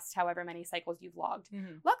your last however many cycles you've logged.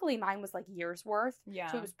 Luckily, mine was like years worth.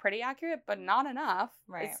 Yeah. So it was pretty accurate, but not enough.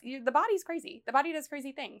 Right. The body's crazy. The body does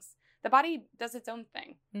crazy things. The body does its own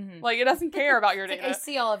thing. Mm-hmm. Like, it doesn't care about your data. Like, I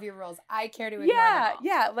see all of your rules. I care to ignore them all.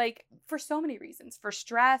 Yeah, like, for so many reasons. For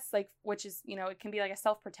stress, like, which is, it can be like a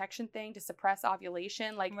self-protection thing to suppress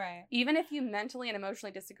ovulation. Like, even if you mentally and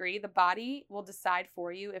emotionally disagree, the body will decide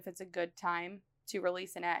for you if it's a good time to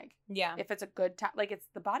release an egg. Yeah. If it's a good time. Like,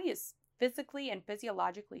 the body is physically and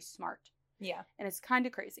physiologically smart. Yeah. And it's kind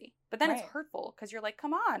of crazy. But then it's hurtful because you're like,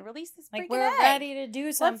 come on, release this freaking egg. Like, we're ready to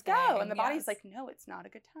do something. Let's go. And the body's like, no, it's not a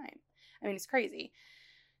good time. I mean, it's crazy.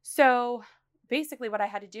 So basically what I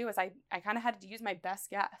had to do is I kind of had to use my best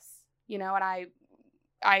guess, and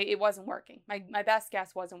it wasn't working. My best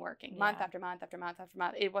guess wasn't working. Month after month after month after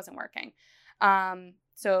month, it wasn't working.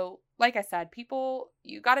 So like I said, people,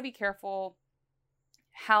 you got to be careful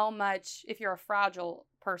how much, if you're a fragile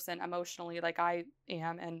person emotionally, like I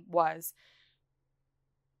am and was,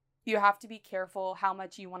 you have to be careful how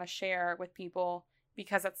much you want to share with people,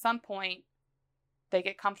 because at some point they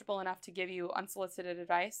get comfortable enough to give you unsolicited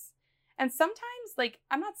advice. And sometimes, like,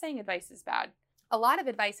 I'm not saying advice is bad. A lot of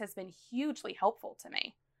advice has been hugely helpful to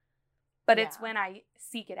me, but it's when I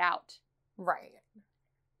seek it out. Right.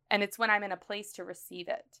 And it's when I'm in a place to receive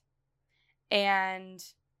it. And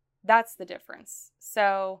that's the difference.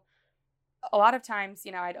 So a lot of times,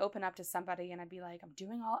 I'd open up to somebody and I'd be like, I'm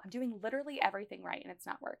doing literally everything right and it's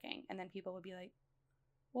not working. And then people would be like,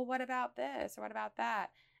 well, what about this? Or what about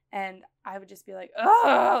that? And I would just be like,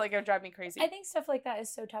 oh, like, it would drive me crazy. I think stuff like that is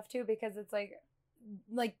so tough too, because it's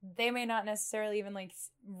like they may not necessarily even like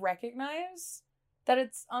recognize that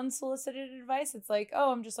it's unsolicited advice. It's like,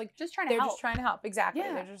 oh, I'm just like, just trying to help. They're just trying to help. Exactly.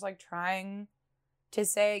 Yeah. They're just like trying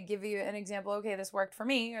to give you an example. Okay, this worked for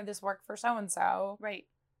me, or this worked for so-and-so. Right.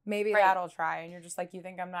 Maybe that'll try. And you're just like, you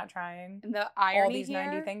think I'm not trying? And the irony all these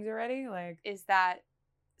 90 things already? Like, is that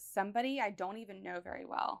somebody I don't even know very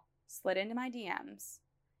well slid into my DMs,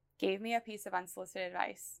 gave me a piece of unsolicited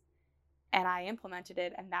advice, and I implemented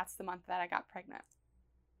it, and that's the month that I got pregnant.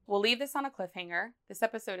 we'll leave this on a cliffhanger. This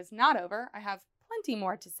episode is not over. I have plenty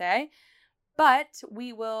more to say, but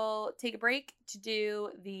we will take a break to do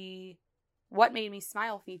the What Made Me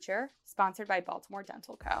Smile feature, sponsored by Baltimore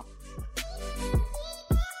Dental Co.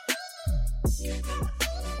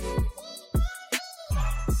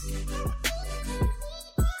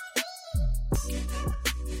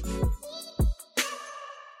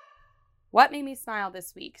 What made me smile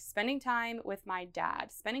this week? Spending time with my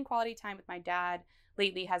dad. Spending quality time with my dad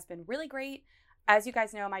lately has been really great. As you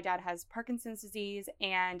guys know, my dad has Parkinson's disease,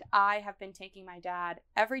 and I have been taking my dad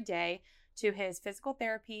every day to his physical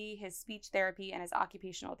therapy, his speech therapy, and his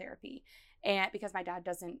occupational therapy. And because my dad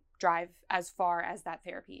doesn't drive as far as that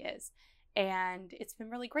therapy is. And it's been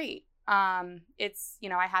really great. It's,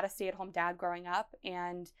 I had a stay-at-home dad growing up,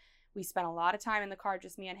 and we spent a lot of time in the car,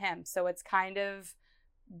 just me and him. So it's kind of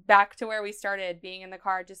back to where we started, being in the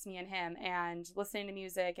car, just me and him, and listening to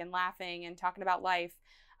music and laughing and talking about life.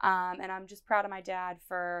 And I'm just proud of my dad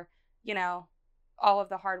for, all of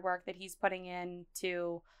the hard work that he's putting in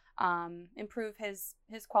to improve his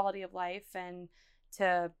quality of life and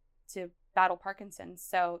to battle Parkinson's.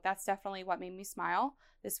 So that's definitely what made me smile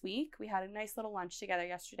this week. We had a nice little lunch together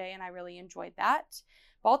yesterday, and I really enjoyed that.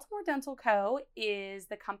 Baltimore Dental Co. is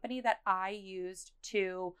the company that I used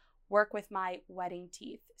to work with my wedding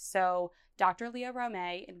teeth. So Dr. Leah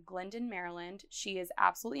Romay in Glendon, Maryland. She is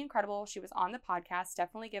absolutely incredible. She was on the podcast.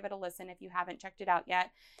 Definitely give it a listen if you haven't checked it out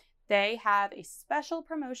yet. They have a special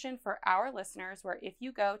promotion for our listeners where if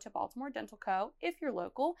you go to Baltimore Dental Co., if you're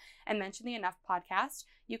local, and mention the Enough podcast,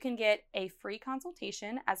 you can get a free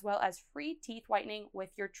consultation as well as free teeth whitening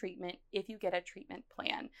with your treatment if you get a treatment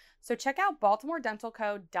plan. So check out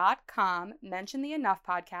BaltimoreDentalCo.com, mention the Enough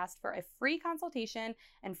podcast for a free consultation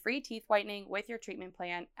and free teeth whitening with your treatment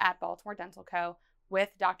plan at Baltimore Dental Co.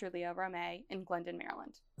 with Dr. Leah Romay in Glendon,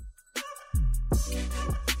 Maryland.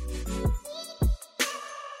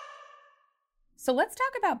 So let's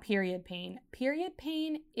talk about period pain. Period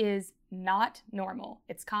pain is not normal.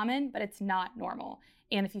 It's common, but it's not normal.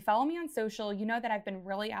 And if you follow me on social, you know that I've been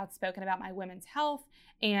really outspoken about my women's health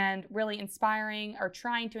and really inspiring or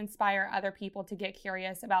trying to inspire other people to get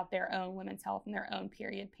curious about their own women's health and their own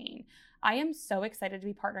period pain. I am so excited to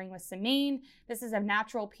be partnering with Semaine. This is a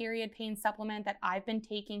natural period pain supplement that I've been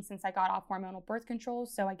taking since I got off hormonal birth control.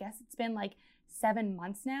 So I guess it's been like 7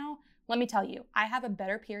 months now. Let me tell you, I have a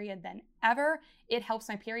better period than ever. It helps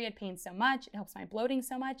my period pain so much, it helps my bloating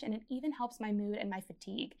so much, and it even helps my mood and my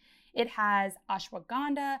fatigue. It has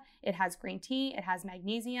ashwagandha, it has green tea, it has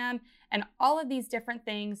magnesium, and all of these different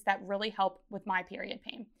things that really help with my period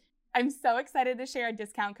pain. I'm so excited to share a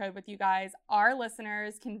discount code with you guys. Our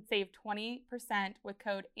listeners can save 20% with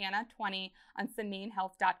code ANNA20 on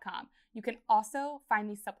SemaineHealth.com. You can also find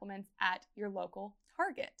these supplements at your local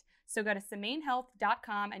Target. So go to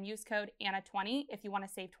SemaineHealth.com and use code ANNA20 if you want to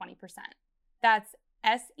save 20%. That's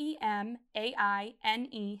SEMAINE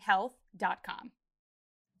health.com.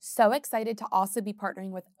 So excited to also be partnering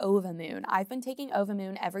with Ovamoon. I've been taking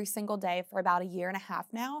Ovamoon every single day for about 1.5 years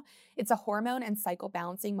now. It's a hormone and cycle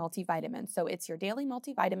balancing multivitamin. So it's your daily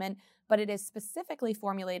multivitamin, but it is specifically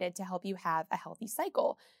formulated to help you have a healthy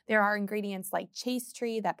cycle. There are ingredients like chaste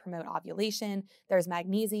tree that promote ovulation. There's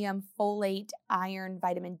magnesium, folate, iron,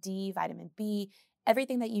 vitamin D, vitamin B,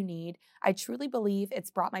 everything that you need. I truly believe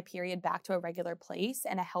it's brought my period back to a regular place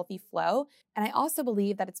and a healthy flow. And I also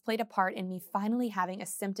believe that it's played a part in me finally having a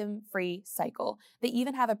symptom-free cycle. They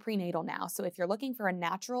even have a prenatal now. So if you're looking for a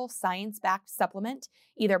natural, science-backed supplement,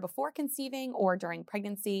 either before conceiving or during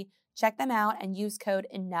pregnancy, check them out and use code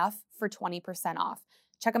ENOUGH for 20% off.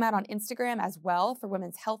 Check them out on Instagram as well for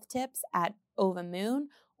women's health tips at Ovamoon,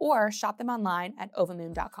 or shop them online at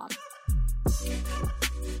ovamoon.com.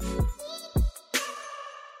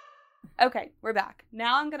 Okay, we're back.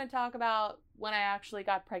 Now I'm going to talk about when I actually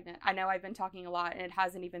got pregnant. I know I've been talking a lot and it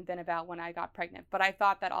hasn't even been about when I got pregnant, but I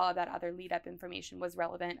thought that all of that other lead-up information was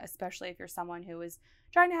relevant, especially if you're someone who is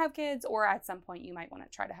trying to have kids or at some point you might want to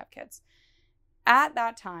try to have kids. At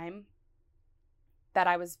that time that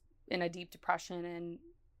I was in a deep depression and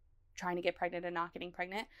trying to get pregnant and not getting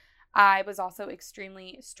pregnant, I was also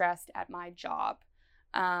extremely stressed at my job.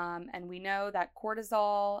 And we know that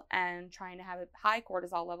cortisol and trying to have high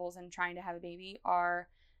cortisol levels and trying to have a baby are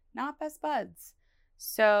not best buds.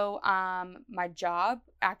 So my job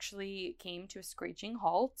actually came to a screeching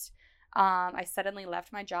halt. I suddenly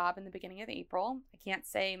left my job in the beginning of April. I can't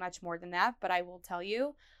say much more than that, but I will tell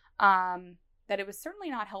you that it was certainly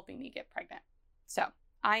not helping me get pregnant. So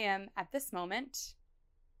I am at this moment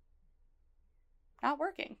not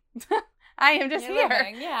working. I am just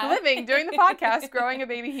living, doing the podcast, growing a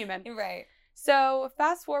baby human. Right. So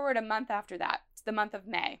fast forward a month after that. to the month of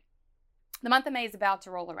May. The month of May is about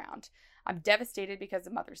to roll around. I'm devastated because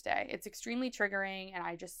of Mother's Day. It's extremely triggering and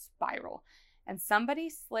I just spiral. And somebody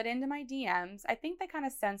slid into my DMs. I think they kind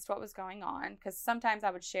of sensed what was going on because sometimes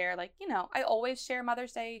I would share, like, you know, I always share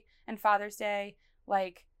Mother's Day and Father's Day,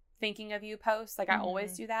 like, thinking of you posts. Like, I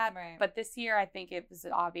always do that. Right. But this year, I think it was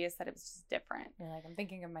obvious that it was just different. You're like, I'm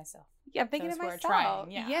thinking of myself. Yeah, I'm thinking of myself.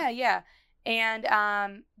 Trying. Yeah.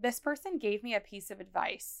 And this person gave me a piece of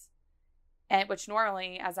advice, and which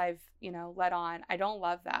normally, as I've, you know, led on, I don't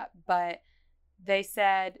love that. But they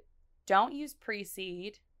said, don't use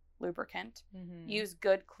pre-seed lubricant. Use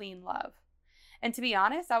good, clean love. And to be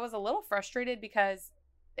honest, I was a little frustrated because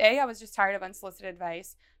A, I was just tired of unsolicited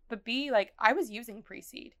advice, but B, like, I was using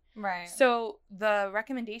pre-seed. Right. So the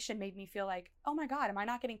recommendation made me feel like, oh my God, am I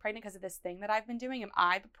not getting pregnant because of this thing that I've been doing? Am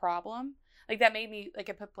I the problem? Like, that made me, like,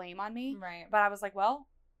 it put blame on me. Right. But I was like, well,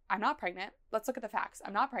 I'm not pregnant. Let's look at the facts.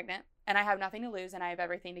 I'm not pregnant and I have nothing to lose and I have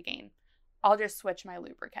everything to gain. I'll just switch my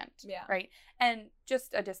lubricant. Yeah. Right. And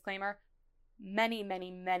just a disclaimer, many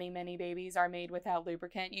babies are made without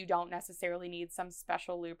lubricant. You don't necessarily need some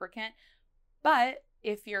special lubricant. But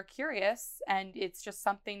if you're curious and it's just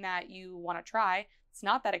something that you want to try, it's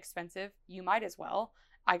not that expensive. You might as well.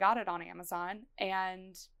 I got it on Amazon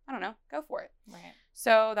and I don't know, go for it. Right.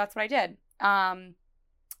 So that's what I did. I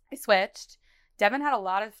switched. Devin had a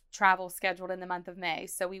lot of travel scheduled in the month of May,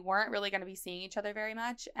 so we weren't really going to be seeing each other very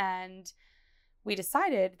much. And we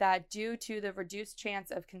decided that due to the reduced chance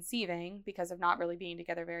of conceiving because of not really being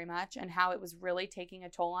together very much and how it was really taking a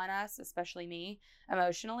toll on us, especially me,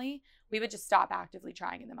 emotionally, we would just stop actively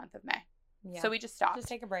trying in the month of May. Yeah. So we just stopped. Just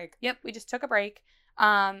take a break. Yep, we just took a break.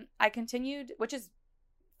 I continued, which is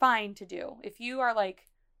fine to do. If you are, like,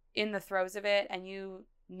 in the throes of it and you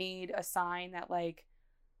need a sign that, like,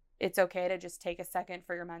 it's okay to just take a second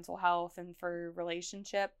for your mental health and for your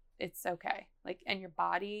relationship, it's okay. Like, and your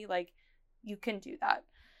body, like, you can do that.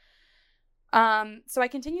 So I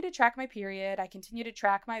continue to track my period. I continue to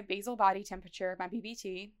track my basal body temperature, my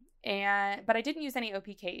BBT, but I didn't use any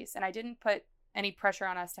OPKs and I didn't put any pressure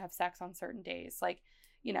on us to have sex on certain days. Like,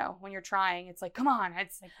 you know, when you're trying, it's like, come on,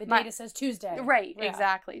 it's like the data says Tuesday. Right. Yeah.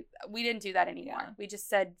 Exactly. We didn't do that anymore. Yeah. We just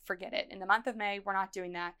said, forget it. In the month of May, we're not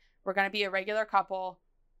doing that. We're going to be a regular couple.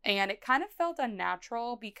 And it kind of felt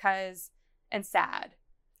unnatural and sad.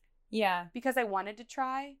 Yeah. Because I wanted to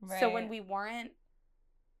try. Right. So when we weren't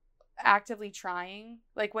actively trying,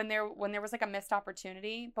 like when there was like a missed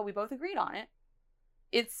opportunity, but we both agreed on it,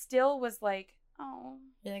 it still was like, oh.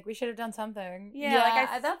 You're like, we should have done something. Yeah.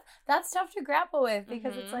 Like that's tough to grapple with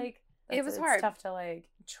because it's like, it was hard. It's tough to, like,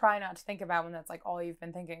 try not to think about when that's, like, all you've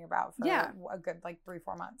been thinking about for a good, like,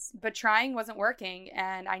 3-4 months. But trying wasn't working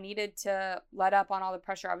and I needed to let up on all the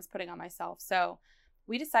pressure I was putting on myself. So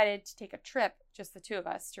we decided to take a trip, just the two of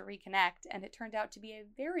us, to reconnect. And it turned out to be a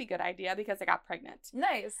very good idea because I got pregnant.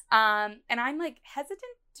 Nice. And I'm, like,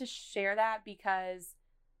 hesitant to share that because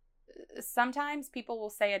sometimes people will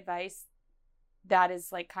say advice that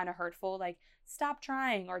is, like, kind of hurtful, like, stop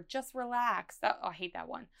trying or just relax. I hate that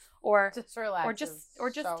one. Or just relax. Or just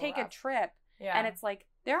so take rough. A trip. Yeah. And it's like,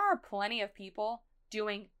 there are plenty of people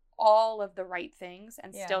doing all of the right things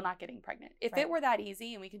and still not getting pregnant. If it were that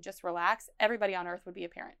easy and we could just relax, everybody on earth would be a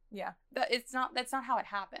parent. Yeah. But that's not how it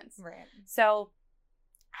happens. Right. So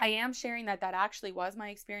I am sharing that actually was my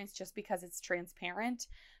experience just because it's transparent,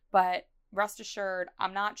 but rest assured,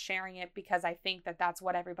 I'm not sharing it because I think that that's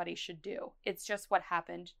what everybody should do. It's just what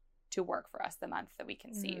happened to work for us the month that we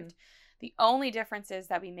conceived. Mm-hmm. The only difference is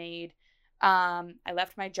that we made, I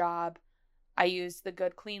left my job. I used the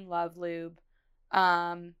Good Clean Love lube.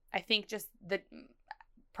 I think just the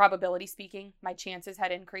probability speaking, my chances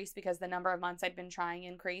had increased because the number of months I'd been trying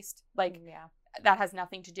increased. Like, that has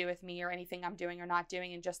nothing to do with me or anything I'm doing or not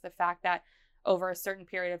doing. And just the fact that over a certain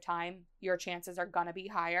period of time, your chances are going to be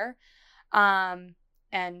higher.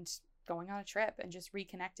 And going on a trip and just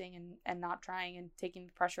reconnecting and not trying and taking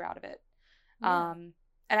the pressure out of it. Yeah.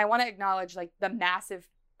 And I want to acknowledge, like, the massive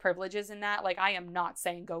privileges in that. Like, I am not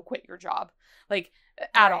saying go quit your job, like,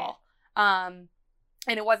 at all. And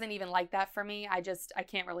it wasn't even like that for me. I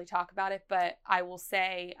can't really talk about it, but I will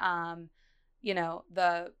say, you know,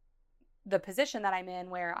 the position that I'm in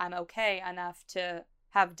where I'm okay enough to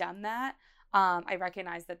have done that. I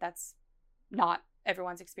recognize that that's not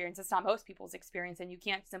everyone's experience. It's not most people's experience. And you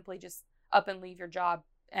can't simply just up and leave your job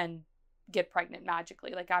and get pregnant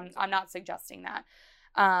magically. Like, I'm not suggesting that.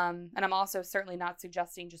 And I'm also certainly not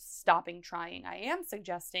suggesting just stopping trying. I am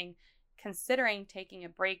suggesting considering taking a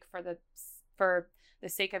break for the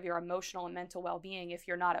sake of your emotional and mental well-being if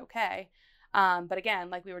you're not okay. But again,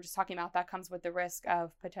 like we were just talking about, that comes with the risk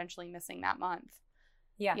of potentially missing that month.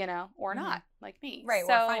 Yeah. You know, or Mhm. not, like me. Right.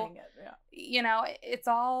 So, We're finding it. Yeah. you know, it's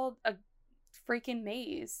all a freaking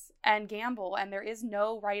maze and gamble, and there is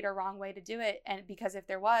no right or wrong way to do it. And because if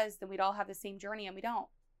there was, then we'd all have the same journey, and we don't.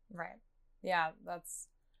 Right. Yeah.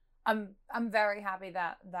 I'm very happy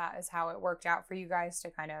that that is how it worked out for you guys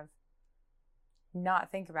to kind of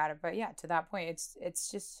not think about it. But yeah, to that point,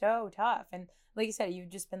 it's just so tough. And like you said, you've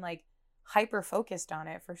just been like hyper focused on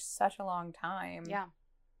it for such a long time. Yeah.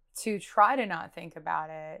 To try to not think about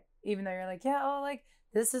it, even though you're like, yeah, oh, like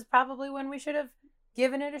this is probably when we should have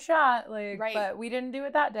given it a shot. Like, Right. But we didn't do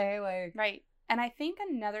it that day. Like, Right. And I think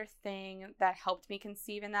another thing that helped me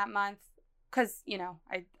conceive in that month, because, you know,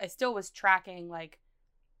 I still was tracking like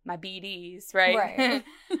my BDs, right? Right.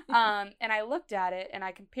 And I looked at it and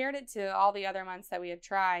I compared it to all the other months that we had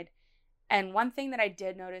tried. And one thing that I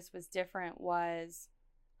did notice was different was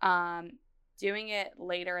doing it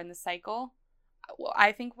later in the cycle. Well,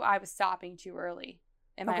 I think I was stopping too early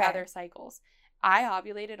in my Okay. other cycles. I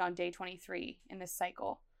ovulated on day 23 in this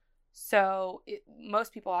cycle. So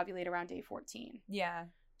most people ovulate around day 14. yeah.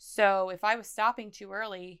 So if I was stopping too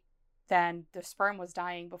early, then the sperm was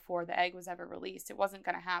dying before the egg was ever released. It wasn't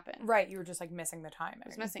going to happen. Right. You were just like missing the timing. I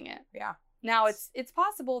was missing it. Yeah. Now it's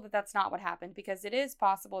possible that that's not what happened, because it is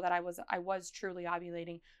possible that I was truly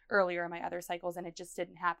ovulating earlier in my other cycles and it just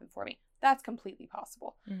didn't happen for me. That's completely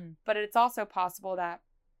possible. Mhm. But it's also possible that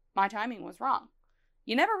my timing was wrong.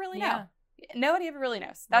 You never really know. Yeah. Nobody ever really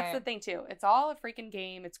knows. That's Right. the thing too. It's all a freaking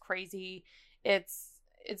game. It's crazy. It's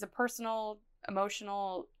a personal,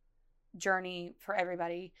 emotional journey for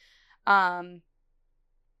everybody. And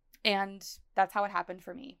that's how it happened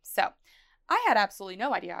for me. So I had absolutely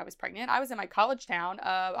no idea I was pregnant. I was in my college town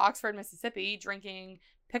of Oxford, Mississippi, drinking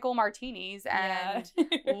pickle martinis and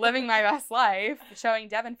living my best life, showing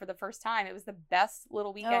Devin for the first time. It was the best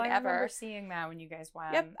little weekend I ever. remember seeing that when you guys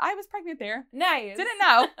went. Yep, I was pregnant there. Nice. Didn't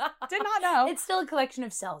know. Did not know. It's still a collection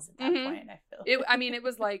of cells at that Mhm. point, I feel. It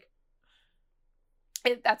was like,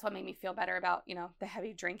 that's what made me feel better about, you know, the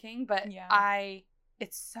heavy drinking. But Yeah.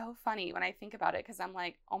 it's so funny when I think about it, because I'm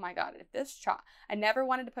like, oh my God, if this child, I never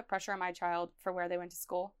wanted to put pressure on my child for where they went to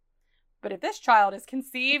school. But if this child is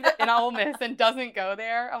conceived in Ole Miss and doesn't go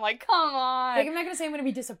there, I'm like, come on. Like, I'm not going to say I'm going to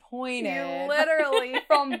be disappointed. You literally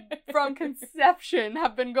from conception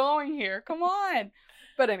have been going here. Come on.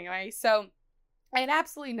 But anyway, so I had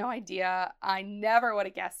absolutely no idea. I never would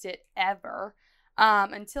have guessed it ever.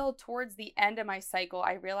 Until towards the end of my cycle,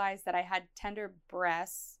 I realized that I had tender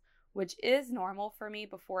breasts, which is normal for me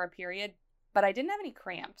before a period, but I didn't have any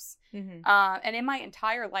cramps. Mm-hmm. And in my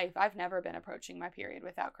entire life, I've never been approaching my period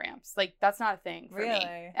without cramps. Like, that's not a thing for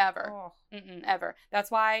me, ever. Oh. Ever.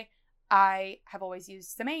 That's why I have always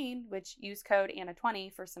used Semaine, which use code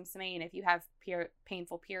Anna20 for some Semaine if you have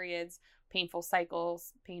painful periods, painful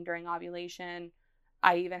cycles, pain during ovulation.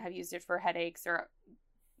 I even have used it for headaches or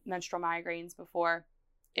menstrual migraines before.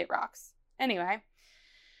 It rocks. Anyway,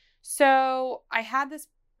 so I had this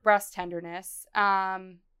breast tenderness.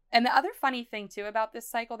 And the other funny thing too about this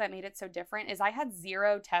cycle that made it so different is I had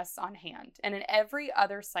 0 tests on hand. And in every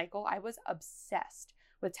other cycle, I was obsessed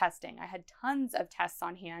with testing. I had tons of tests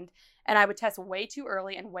on hand, and I would test way too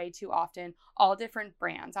early and way too often, all different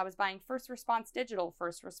brands. I was buying First Response Digital,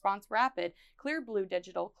 First Response Rapid, Clear Blue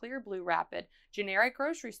Digital, Clear Blue Rapid, generic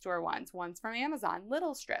grocery store ones from Amazon,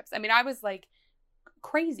 little strips. I mean, I was like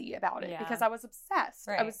crazy about it because I was obsessed.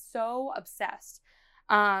 Right. I was so obsessed.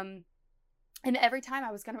 And every time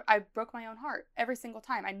I broke my own heart every single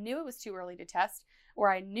time. I knew it was too early to test,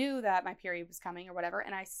 or I knew that my period was coming or whatever,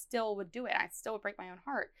 and I still would do it. I still would break my own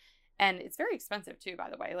heart. And it's very expensive too,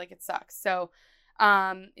 by the way. Like, it sucks. So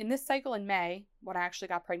in this cycle in May, when I actually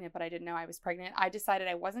got pregnant, but I didn't know I was pregnant, I decided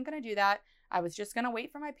I wasn't going to do that. I was just going to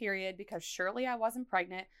wait for my period because surely I wasn't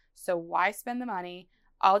pregnant. So why spend the money?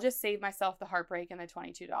 I'll just save myself the heartbreak and the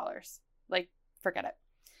 $22. Like, forget it.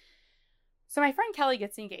 So my friend Kelly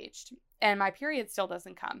gets engaged, and my period still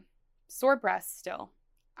doesn't come. Sore breasts still.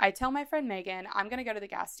 I tell my friend Megan, I'm going to go to the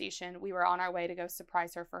gas station. We were on our way to go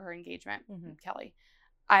surprise her for her engagement, Kelly.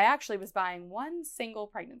 I actually was buying one single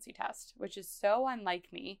pregnancy test, which is so unlike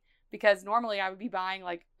me, because normally I would be buying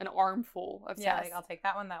like an armful of tests. Yeah, like, I'll take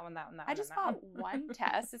that one, that one, that one, that one. I just bought one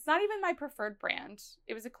test. It's not even my preferred brand.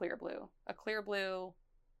 It was a Clear Blue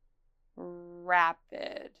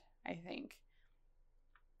Rapid, I think.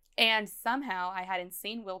 And somehow I had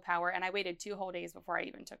insane willpower, and I waited 2 whole days before I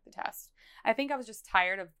even took the test. I think I was just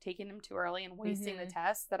tired of taking them too early and wasting the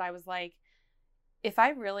test, that I was like, if I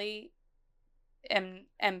really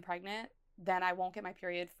am pregnant, then I won't get my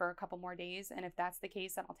period for a couple more days. And if that's the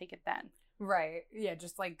case, then I'll take it then. Right. Yeah,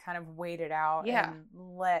 just like kind of wait it out Yeah. and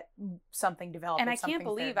let something develop. And if I can't something's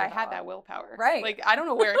there believe to I had that develop. willpower. Right. Like, I don't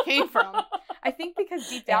know where it came from. I think because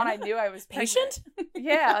deep down I And knew I was pregnant. patient?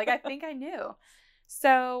 Yeah, like I think I knew.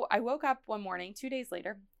 So I woke up one morning, 2 days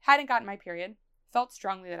later, hadn't gotten my period, felt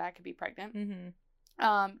strongly that I could be pregnant.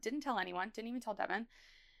 Mm-hmm. Didn't tell anyone, didn't even tell Devin.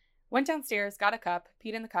 Went downstairs, got a cup,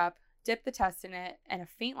 peed in the cup, dipped the test in it, and a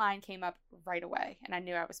faint line came up right away. And I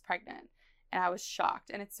knew I was pregnant. And I was shocked.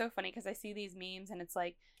 And it's so funny because I see these memes and it's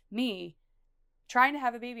like me trying to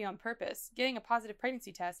have a baby on purpose, getting a positive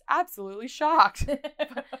pregnancy test, absolutely shocked.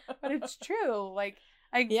 But it's true. Like,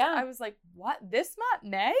 I was like, what? This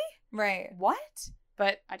month? May? Right. What?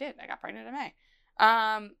 But I did. I got pregnant in May.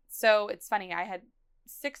 So it's funny. I had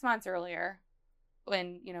 6 months earlier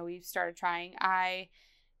when, we started trying, I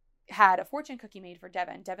had a fortune cookie made for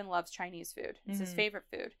Devin. Devin loves Chinese food. It's his favorite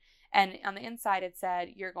food. And on the inside, it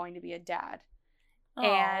said, "You're going to be a dad." Aww.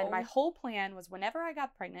 And my whole plan was whenever I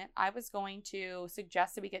got pregnant, I was going to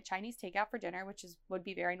suggest that we get Chinese takeout for dinner, which would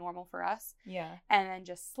be very normal for us. Yeah. And then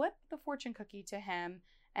just slip the fortune cookie to him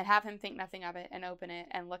and have him think nothing of it and open it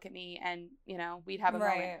and look at me and, we'd have a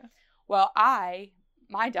moment. Well,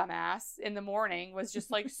 my dumbass in the morning was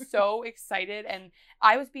just like so excited and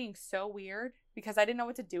I was being so weird because I didn't know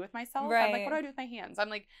what to do with myself. Right. I'm like, what do I do with my hands? I'm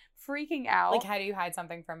like freaking out. Like, how do you hide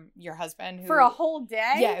something from your husband? For a whole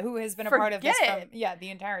day? Yeah, who has been a part of this Forget from, the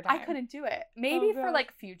entire time. I couldn't do it. Maybe for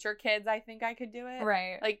like future kids, I think I could do it.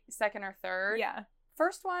 Right. Like second or third. Yeah.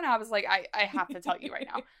 First one, I was like, I have to tell you right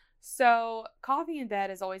now. So coffee in bed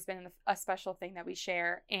has always been a special thing that we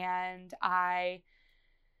share. And I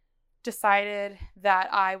decided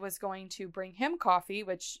that I was going to bring him coffee,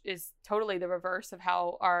 which is totally the reverse of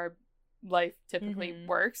how our life typically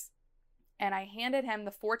works. And I handed him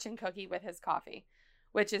the fortune cookie with his coffee,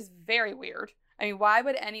 which is very weird. I mean, why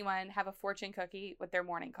would anyone have a fortune cookie with their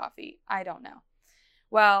morning coffee? I don't know.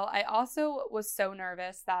 Well, I also was so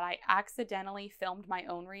nervous that I accidentally filmed my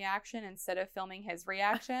own reaction instead of filming his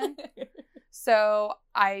reaction. So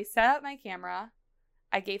I set up my camera.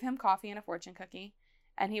 I gave him coffee and a fortune cookie.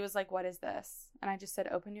 And he was like, "What is this?" And I just said,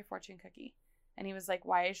 "Open your fortune cookie." And he was like,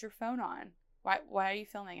 "Why is your phone on? Why are you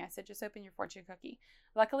filming?" I said, "Just open your fortune cookie."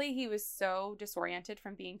 Luckily, he was so disoriented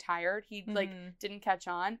from being tired. He didn't catch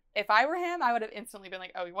on. If I were him, I would have instantly been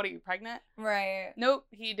like, "Oh, what are you, pregnant?" Right. Nope,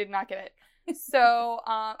 he did not get it. So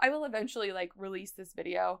I will eventually release this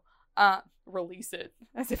video. Release it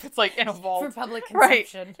as if it's like in a vault for public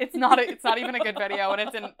consumption. Right. It's not even a good video, and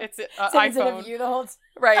it's an so iPhone. Of you the whole time.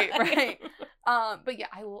 Right. But yeah,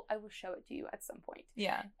 I will show it to you at some point.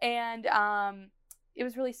 Yeah. And it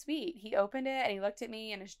was really sweet. He opened it and he looked at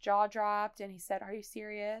me and his jaw dropped and he said, "Are you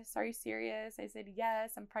serious? Are you serious?" I said,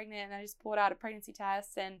 "Yes, I'm pregnant." And I just pulled out a pregnancy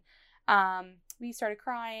test and we started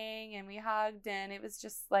crying and we hugged and it was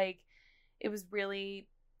just it was really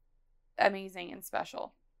amazing and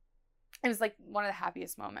special. It was one of the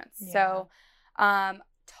happiest moments. Yeah. So,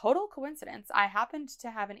 total coincidence. I happened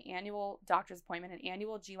to have an annual doctor's appointment, an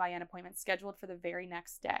annual GYN appointment scheduled for the very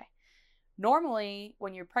next day. Normally,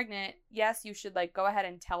 when you're pregnant, yes, you should go ahead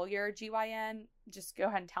and tell your GYN. Just go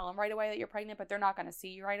ahead and tell them right away that you're pregnant, but they're not going to see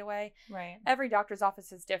you right away. Right. Every doctor's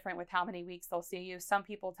office is different with how many weeks they'll see you. Some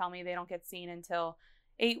people tell me they don't get seen until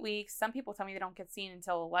 8 weeks. Some people tell me they don't get seen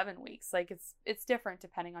until 11 weeks. It's different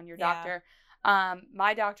depending on your doctor.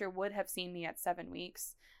 My doctor would have seen me at 7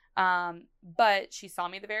 weeks. But she saw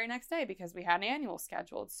me the very next day because we had an annual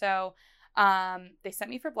scheduled. So, they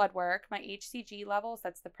sent me for blood work. My HCG levels,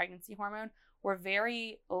 that's the pregnancy hormone, were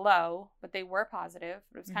very low, but they were positive.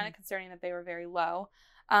 It was kind of concerning that they were very low.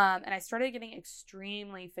 And I started getting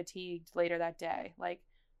extremely fatigued later that day.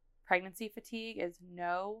 Pregnancy fatigue is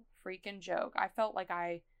no freaking joke. I felt like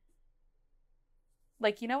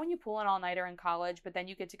when you pull an all-nighter in college, but then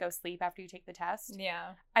you get to go sleep after you take the test?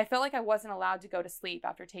 Yeah. I felt like I wasn't allowed to go to sleep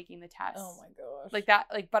after taking the test. Oh my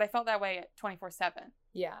gosh. But I felt that way at 24/7.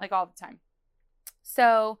 Yeah. All the time.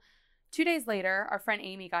 So 2 days later, our friend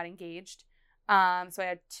Amy got engaged. So I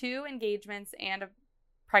had 2 engagements and a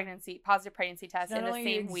positive pregnancy test in the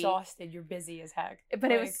same week. Exhausted, you're busy as heck.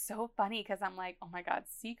 But it was so funny because I'm like, oh my God,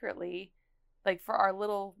 secretly, for our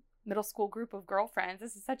little middle school group of girlfriends,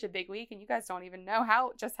 this is such a big week and you guys don't even know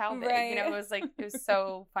how big. Right. It was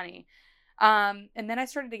so funny. And then I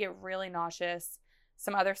started to get really nauseous,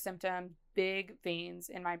 some other symptoms, big veins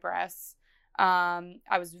in my breasts.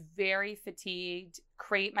 I was very fatigued.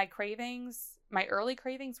 My early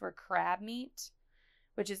cravings were crab meat,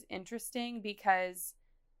 which is interesting because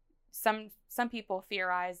some people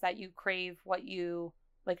theorize that you crave what you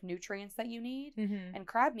nutrients that you need. And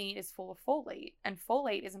crab meat is full of folate, and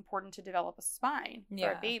folate is important to develop a spine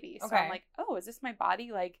for a baby. So I'm like, oh, is this my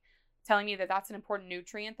body telling me that that's an important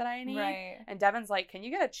nutrient that I need. Right. And Devin's like, can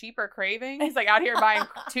you get a cheaper Craving? He's like out here buying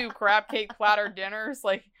 2 crab cake platter dinners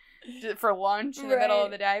like for lunch in the middle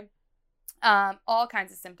of the day. All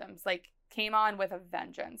kinds of symptoms like came on with a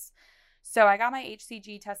vengeance. So I got my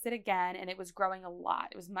HCG tested again, and it was growing a lot.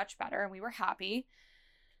 It was much better, and we were happy.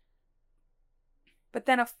 But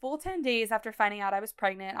then a full 10 days after finding out I was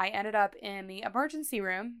pregnant, I ended up in the emergency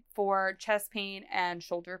room for chest pain and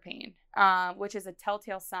shoulder pain, which is a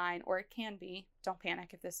telltale sign, or it can be, don't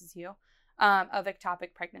panic if this is you, of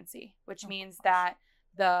ectopic pregnancy, which means that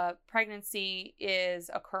the pregnancy is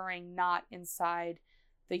occurring not inside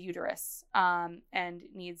the uterus and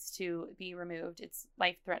needs to be removed. It's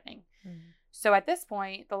life-threatening. Mm-hmm. So at this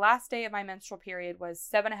point, the last day of my menstrual period was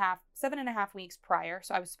 7.5 weeks prior.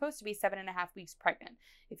 So I was supposed to be 7.5 weeks pregnant.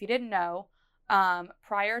 If you didn't know,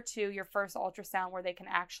 prior to your first ultrasound where they can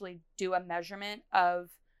actually do a measurement of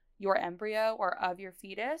your embryo or of your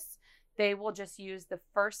fetus, they will just use the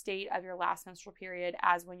first date of your last menstrual period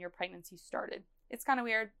as when your pregnancy started. It's kind of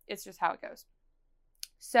weird. It's just how it goes.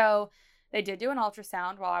 So they did do an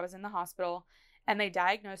ultrasound while I was in the hospital, and they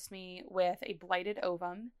diagnosed me with a blighted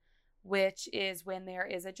ovum, which is when there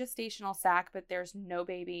is a gestational sac, but there's no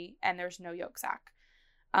baby and there's no yolk sac.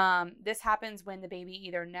 This happens when the baby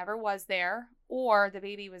either never was there or the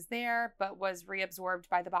baby was there but was reabsorbed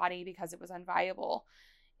by the body because it was unviable.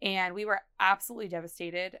 And we were absolutely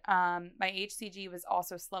devastated. My HCG was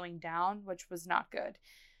also slowing down, which was not good.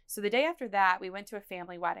 So the day after that, we went to a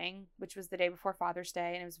family wedding, which was the day before Father's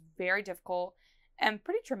Day, and it was very difficult and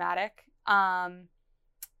pretty traumatic.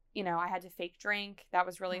 You know, I had to fake drink. That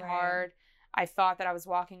was really hard. I thought that I was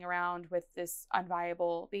walking around with this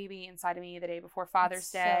unviable baby inside of me the day before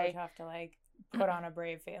Father's Day. So tough to like put on a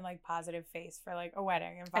brave face and like positive face for like a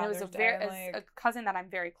wedding and Father's and it was Day. a cousin that I'm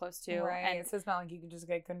very close to. Right. And so it's not like you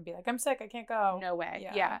couldn't be like, I'm sick, I can't go. No way.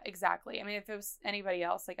 Yeah, exactly. I mean, if it was anybody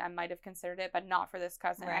else, like I might have considered it, but not for this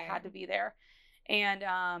cousin. I had to be there. And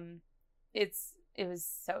it was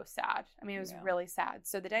so sad. I mean, it was really sad.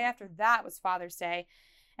 So the day after that was Father's Day.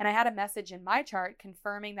 And I had a message in my chart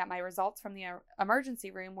confirming that my results from the emergency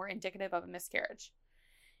room were indicative of a miscarriage.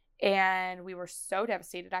 And we were so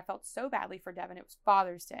devastated. I felt so badly for Devin. It was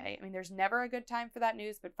Father's Day. I mean, there's never a good time for that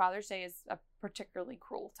news, but Father's Day is a particularly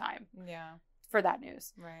cruel time for that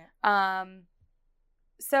news. Right.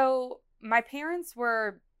 So my parents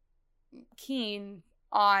were keen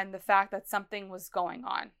on the fact that something was going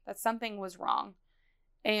on, that something was wrong.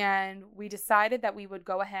 And we decided that we would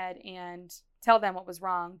go ahead and tell them what was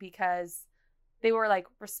wrong because they were like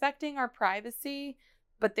respecting our privacy,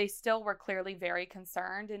 but they still were clearly very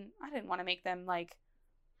concerned. And I didn't want to make them like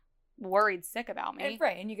worried sick about me.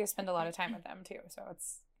 Right. And you guys spend a lot of time with them too. So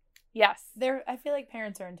it's, yes. I feel like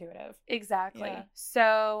parents are intuitive. Exactly. Yeah.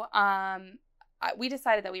 So we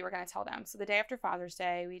decided that we were going to tell them. So the day after Father's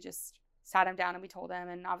Day, we just sat them down and we told them,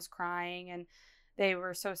 and I was crying and they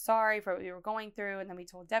were so sorry for what we were going through. And then we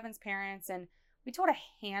told Devin's parents, and we told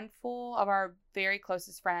a handful of our very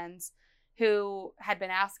closest friends who had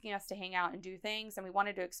been asking us to hang out and do things. And we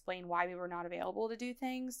wanted to explain why we were not available to do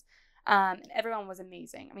things. And everyone was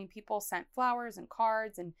amazing. I mean, people sent flowers and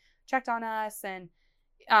cards and checked on us. And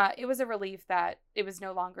it was a relief that it was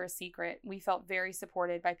no longer a secret. We felt very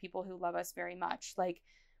supported by people who love us very much. Like,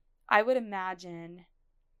 I would imagine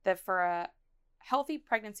that for a healthy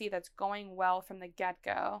pregnancy that's going well from the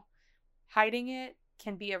get-go, hiding it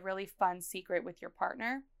can be a really fun secret with your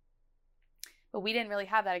partner. But we didn't really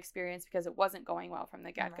have that experience because it wasn't going well from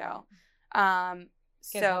the get-go. Right.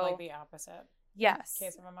 So like the opposite. Yes.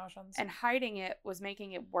 Case of emotions. And hiding it was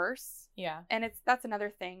making it worse. Yeah. And that's another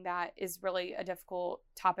thing that is really a difficult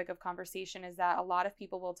topic of conversation, is that a lot of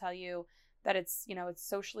people will tell you that it's, you know, it's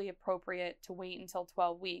socially appropriate to wait until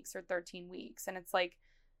 12 weeks or 13 weeks. And it's like,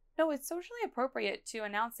 no, it's socially appropriate to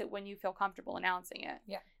announce it when you feel comfortable announcing it.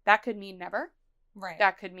 Yeah. That could mean never. Right.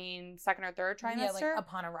 That could mean second or third trimester. Yeah, like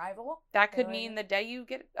upon arrival. That could mean the day you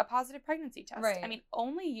get a positive pregnancy test. Right. I mean,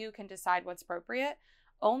 only you can decide what's appropriate.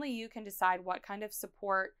 Only you can decide what kind of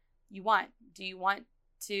support you want. Do you want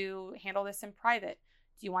to handle this in private?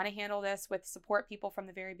 Do you want to handle this with support people from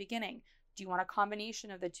the very beginning? Do you want a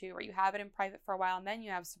combination of the two, where you have it in private for a while and then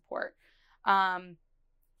you have support?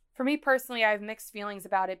 For me personally, I have mixed feelings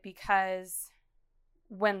about it, because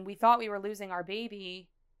when we thought we were losing our baby,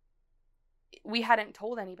 we hadn't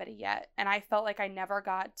told anybody yet. And I felt like I never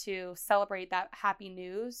got to celebrate that happy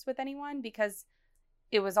news with anyone because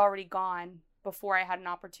it was already gone before I had an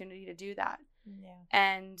opportunity to do that. Yeah.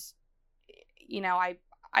 And, you know,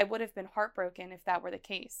 I would have been heartbroken if that were the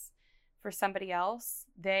case. For somebody else,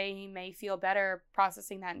 they may feel better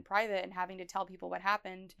processing that in private and having to tell people what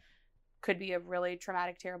happened could be a really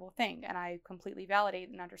traumatic, terrible thing. And I completely validate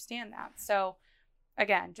and understand that. So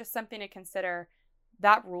again, just something to consider.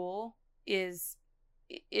 That rule is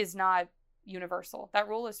not universal. That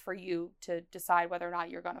rule is for you to decide whether or not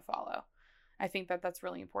you're going to follow. I think that that's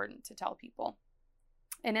really important to tell people.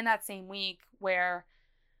 And in that same week where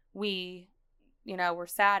we, were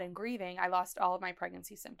sad and grieving, I lost all of my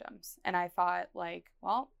pregnancy symptoms. And I thought, like,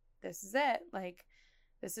 well, this is it. Like,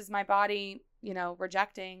 this is my body,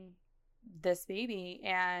 rejecting this baby.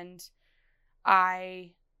 And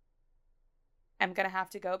I am going to have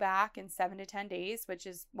to go back in 7 to 10 days, which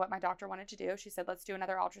is what my doctor wanted to do. She said, let's do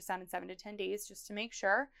another ultrasound in 7 to 10 days just to make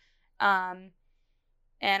sure.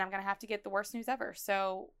 And I'm going to have to get the worst news ever.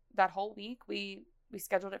 So that whole week, we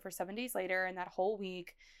scheduled it for 7 days later. And that whole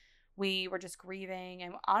week, we were just grieving.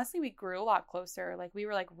 And honestly, we grew a lot closer. Like, we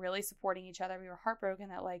were like really supporting each other. We were heartbroken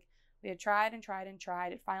that like we had tried and tried and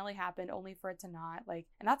tried. It finally happened, only for it to not. Like,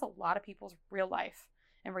 and that's a lot of people's real life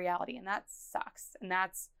and reality. And that sucks. And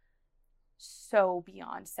that's so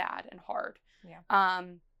beyond sad and hard. Yeah.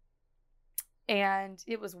 And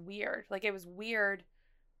it was weird. Like, it was weird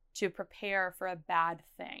to prepare for a bad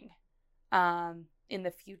thing in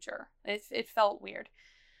the future. It felt weird.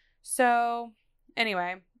 So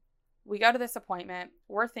anyway, we go to this appointment.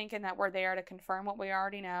 We're thinking that we're there to confirm what we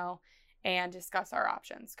already know and discuss our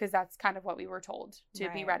options, because that's kind of what we were told to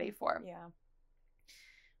be ready for. Yeah.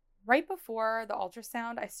 Right before the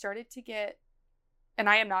ultrasound, I started to get, and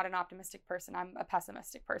I am not an optimistic person, I'm a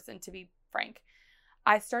pessimistic person, to be frank.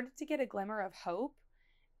 I started to get a glimmer of hope.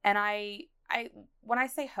 And I when I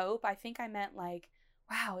say hope, I think I meant like,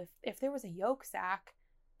 wow, if there was a yolk sac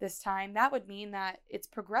this time, that would mean that it's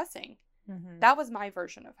progressing. Mm-hmm. That was my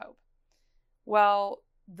version of hope. Well,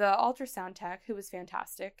 the ultrasound tech, who was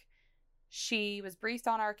fantastic, she was briefed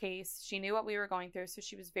on our case. She knew what we were going through, so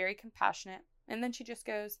she was very compassionate. And then she just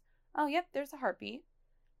goes, oh, yep, there's a heartbeat.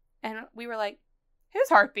 And we were like, whose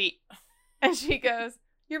heartbeat? And she goes,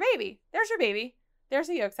 your baby. There's your baby. There's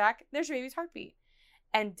a yolk sac. There's your baby's heartbeat.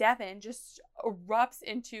 And Devin just erupts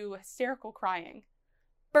into hysterical crying,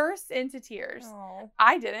 bursts into tears. Aww.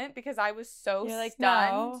 I didn't, because I was so like,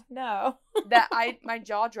 stunned no. that my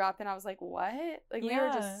jaw dropped and I was like, what? Like, we were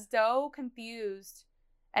Yeah. just so confused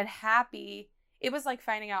and happy. It was like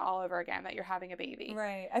finding out all over again that you're having a baby.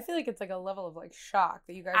 Right. I feel like it's like a level of like shock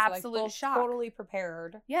that you guys Absolute are like both shock. Totally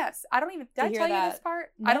prepared. Yes. I don't even, did I hear tell you that. this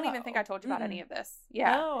part? I don't even No. think I told you about any Mm-mm. of this.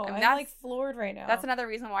 Yeah. No, And I'm that's like floored right now. That's another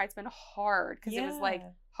reason why it's been hard, because it was like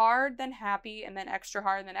hard, then happy, and then extra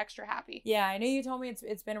hard, and then extra happy. Yeah, I know you told me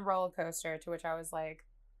it's been a roller coaster, to which I was like,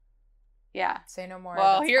 yeah, say no more.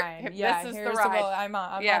 Well, that's here, fine. this Yeah, is the here's ride. I'm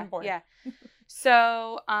on board. Yeah.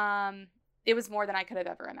 So, it was more than I could have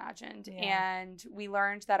ever imagined. Yeah. And we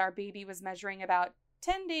learned that our baby was measuring about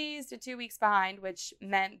 10 days to 2 weeks behind, which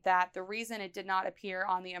meant that the reason it did not appear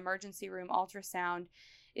on the emergency room ultrasound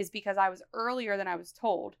is because I was earlier than I was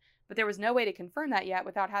told. But there was no way to confirm that yet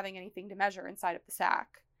without having anything to measure inside of the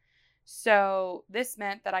sac. So this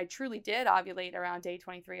meant that I truly did ovulate around day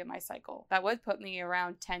 23 of my cycle. That would put me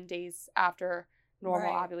around 10 days after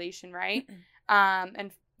normal ovulation, right?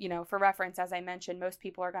 And for reference, as I mentioned, most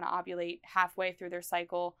people are going to ovulate halfway through their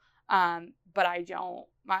cycle, but I don't.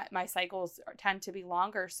 My cycles tend to be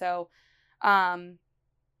longer. So when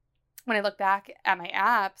I look back at my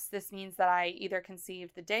apps, this means that I either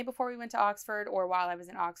conceived the day before we went to Oxford or while I was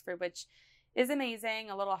in Oxford, which is amazing.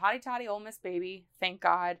 A little hotty-toddy Ole Miss baby, thank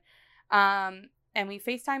God. And we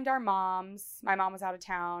FaceTimed our moms. My mom was out of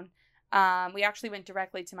town. We actually went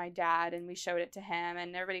directly to my dad and we showed it to him,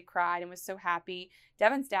 and everybody cried and was so happy.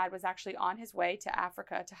 Devin's dad was actually on his way to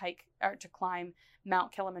Africa to hike or to climb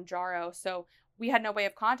Mount Kilimanjaro. So we had no way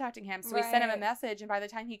of contacting him. So we sent him a message, and by the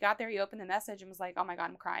time he got there, he opened the message and was like, oh my God,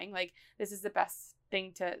 I'm crying. Like, this is the best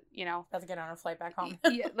thing to, Let's get on a flight back home.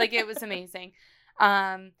 yeah, like, it was amazing.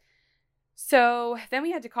 So then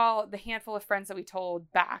we had to call the handful of friends that we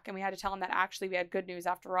told back, and we had to tell them that actually we had good news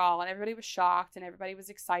after all, and everybody was shocked and everybody was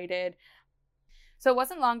excited. So it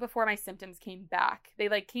wasn't long before my symptoms came back.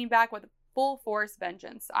 They came back with full force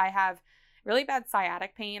vengeance. I have really bad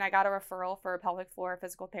sciatic pain. I got a referral for pelvic floor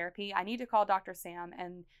physical therapy. I need to call Dr. Sam,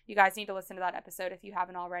 and you guys need to listen to that episode if you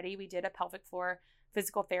haven't already. We did a pelvic floor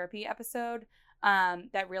physical therapy episode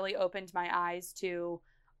that really opened my eyes to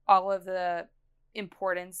all of the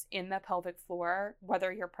importance in the pelvic floor,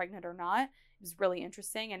 whether you're pregnant or not. It was really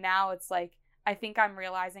interesting. And now it's like, I think I'm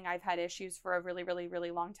realizing I've had issues for a really, really,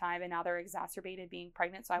 really long time, and now they're exacerbated being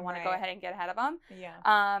pregnant. So I want to go ahead and get ahead of them.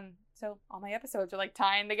 Yeah. So all my episodes are like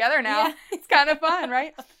tying together now. Yeah. It's kind of fun,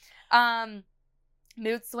 right?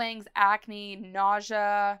 Mood swings, acne,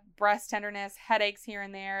 nausea, breast tenderness, headaches here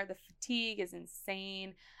and there, the fatigue is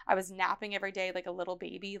insane. I was napping every day like a little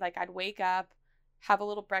baby. Like I'd wake up, have a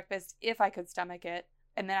little breakfast if I could stomach it,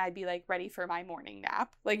 and then I'd be like ready for my morning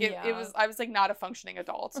nap. Like it was, I was like not a functioning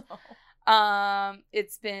adult.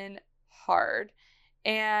 It's been hard.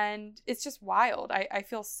 And it's just wild. I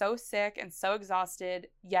feel so sick and so exhausted,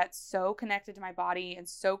 yet so connected to my body and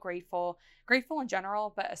so grateful. Grateful in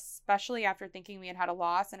general, but especially after thinking we had a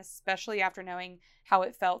loss, and especially after knowing how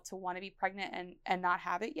it felt to want to be pregnant and not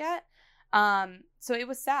have it yet. So it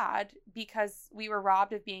was sad because we were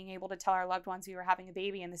robbed of being able to tell our loved ones we were having a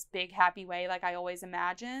baby in this big, happy way like I always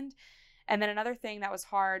imagined. And then another thing that was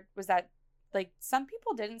hard was that like some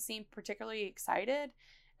people didn't seem particularly excited,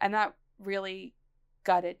 and that really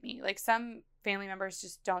gutted me. Like some family members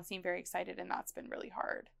just don't seem very excited, and that's been really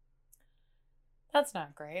hard. That's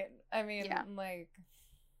not great. I mean, like,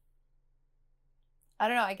 I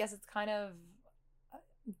don't know. I guess it's kind of,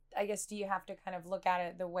 I guess, do you have to kind of look at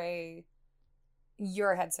it the way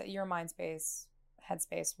your headspace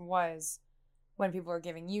was when people were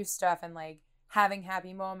giving you stuff and like having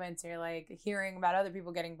happy moments, and you're like hearing about other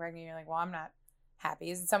people getting pregnant, you're like, well, I'm not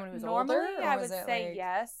happy. Is it someone who's Normally, older? Or I was would it say like...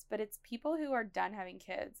 yes, but it's people who are done having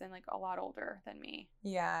kids and like a lot older than me.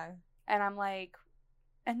 Yeah. And I'm like,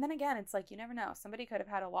 and then again, it's like, you never know. Somebody could have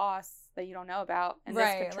had a loss that you don't know about, and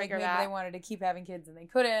right. this could trigger like maybe that. They wanted to keep having kids and they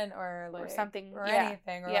couldn't, or something, or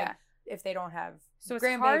anything, or like if they don't have so it's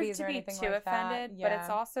hard grandbabies to or be anything too like offended, that. But it's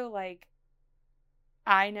also like,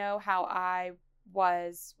 I know how I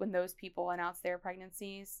was when those people announced their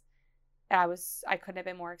pregnancies. And I couldn't have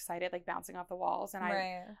been more excited, like bouncing off the walls. And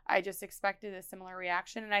I just expected a similar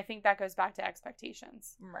reaction. And I think that goes back to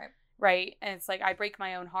expectations. Right. And it's like, I break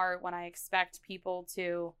my own heart when I expect people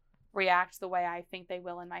to react the way I think they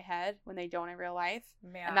will in my head when they don't in real life.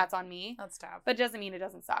 Yeah. And that's on me. That's tough. But it doesn't mean it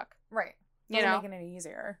doesn't suck. Right. You know? Making it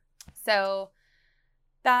easier. So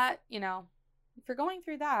that, you know, if you're going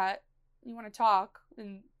through that, you want to talk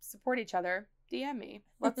and support each other, DM me.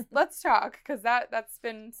 Let's talk, because that's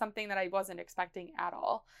been something that I wasn't expecting at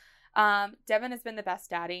all. Devin has been the best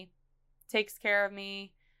daddy. Takes care of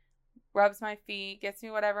me, rubs my feet, gets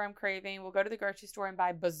me whatever I'm craving. We'll go to the grocery store and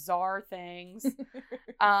buy bizarre things.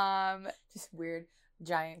 Just weird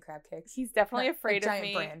giant crab cakes. He's definitely afraid of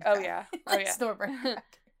me. Brand oh yeah. Store brand.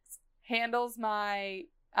 Handles my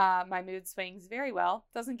my mood swings very well.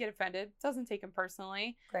 Doesn't get offended. Doesn't take him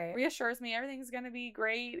personally. Great. Reassures me everything's gonna be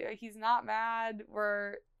great. He's not mad.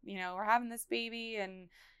 We're having this baby and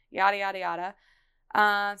yada yada yada.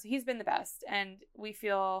 So he's been the best, and we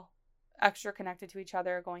feel extra connected to each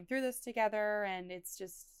other going through this together. And it's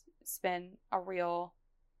been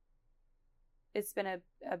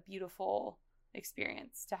a beautiful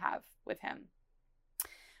experience to have with him.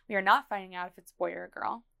 We are not finding out if it's a boy or a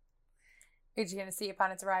girl. You're just gonna see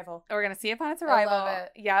upon its arrival. We're gonna see upon its arrival. I love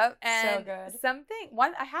it. Yep. And so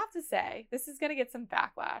good. I have to say, this is gonna get some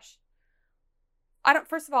backlash.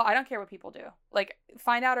 First of all, I don't care what people do. Like,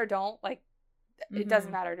 find out or don't, like, it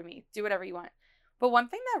doesn't matter to me. Do whatever you want. But one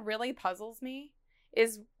thing that really puzzles me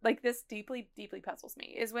is, like, this deeply, deeply puzzles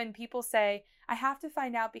me, is when people say, I have to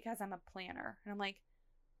find out because I'm a planner. And I'm like,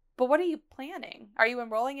 but what are you planning? Are you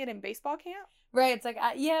enrolling it in baseball camp? Right. It's like,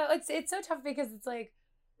 it's so tough because it's like,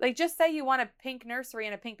 just say you want a pink nursery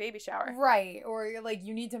and a pink baby shower. Right. Or you're like,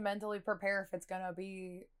 you need to mentally prepare if it's going to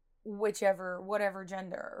be whatever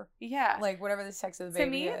gender. Yeah. Like, whatever the sex of the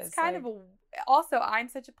baby is. To me, it's kind of also, I'm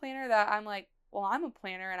such a planner that I'm like, well, I'm a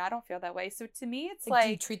planner and I don't feel that way. So to me, it's like, do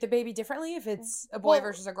you treat the baby differently if it's a boy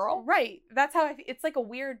versus a girl? Right. That's how it's like a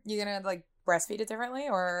weird. You're going to like breastfeed it differently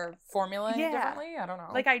or formula it differently? I don't know.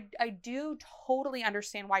 Like, I do totally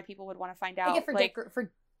understand why people would want to find out.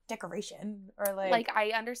 For decoration or like I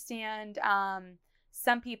understand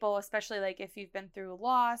some people, especially like if you've been through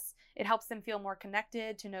loss, it helps them feel more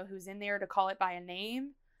connected to know who's in there, to call it by a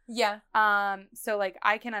name. Yeah. So like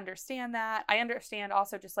I can understand that. I understand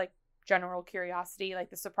also just like general curiosity, like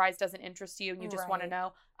the surprise doesn't interest you and you just want to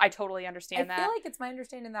know. I totally understand that. I feel like it's my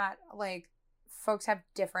understanding that like folks have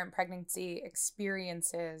different pregnancy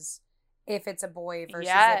experiences if it's a boy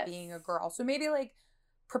versus it being a girl. So maybe like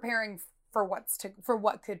preparing for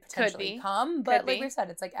what could potentially come. But like we said,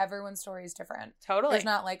 it's like everyone's story is different. Totally. There's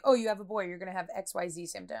not like, oh, you have a boy, you're going to have XYZ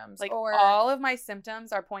symptoms. Like all of my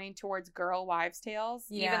symptoms are pointing towards girl wives' tales,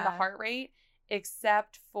 even the heart rate,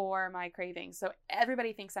 except for my cravings. So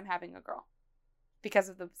everybody thinks I'm having a girl because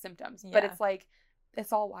of the symptoms. Yeah. But it's like,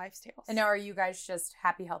 it's all wives' tales. And now are you guys just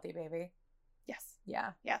happy, healthy baby? Yes.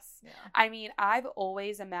 Yeah. Yes. Yeah. I mean, I've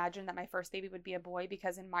always imagined that my first baby would be a boy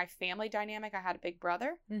because in my family dynamic, I had a big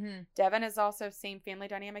brother. Mm-hmm. Devin is also same family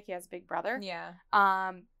dynamic. He has a big brother. Yeah.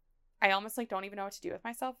 I almost like don't even know what to do with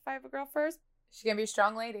myself if I have a girl first. She's going to be a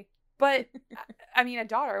strong lady. But I mean, a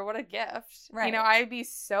daughter, what a gift. Right. You know, I'd be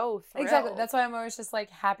so thrilled. Exactly. That's why I'm always just like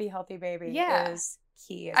happy, healthy baby is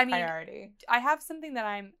key, is priority. I have something that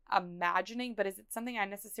I'm imagining, but is it something I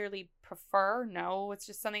necessarily prefer? No, it's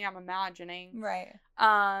just something I'm imagining. Right.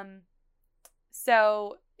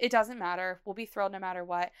 So it doesn't matter. We'll be thrilled no matter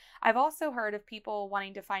what. I've also heard of people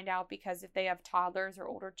wanting to find out because if they have toddlers or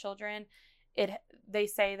older children, they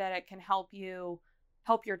say that it can help your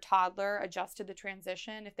toddler adjust to the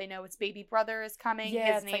transition if they know its baby brother is coming.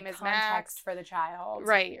 Yeah, his name like is context Max for the child,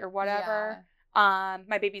 right, or whatever.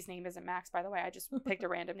 My baby's name isn't Max, by the way. I just picked a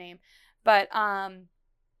random name, but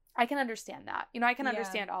I can understand that. You know, I can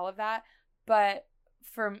understand all of that, but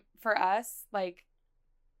for us, like,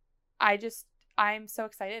 I'm so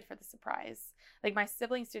excited for the surprise. Like, my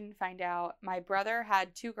siblings didn't find out. My brother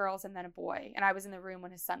had 2 girls and then a boy, and I was in the room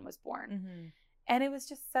when his son was born. Mm-hmm. And it was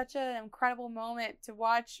just such an incredible moment to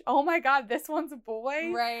watch. Oh my God, this one's a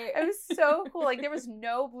boy. Right. It was so cool. Like, there was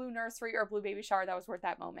no blue nursery or blue baby shower that was worth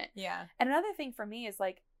that moment. Yeah. And another thing for me is,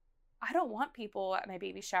 like, I don't want people at my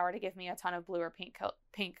baby shower to give me a ton of blue or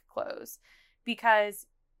pink clothes, because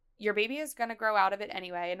your baby is going to grow out of it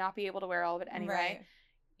anyway and not be able to wear all of it anyway. Right.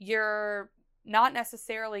 You're not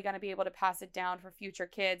necessarily going to be able to pass it down for future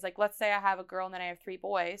kids. Like, let's say I have a girl and then I have 3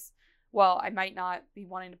 boys. Well, I might not be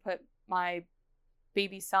wanting to put my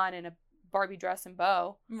baby son in a Barbie dress and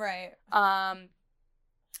bow. Right.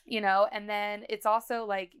 You know, and then it's also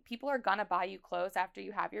like, people are gonna buy you clothes after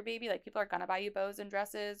you have your baby. Like, people are gonna buy you bows and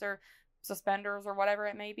dresses or suspenders or whatever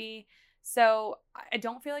it may be. So I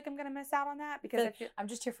don't feel like I'm gonna miss out on that, because I'm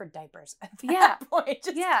just here for diapers at that point.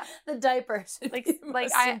 Just the diapers. Like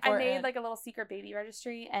I made like a little secret baby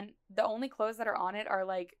registry, and the only clothes that are on it are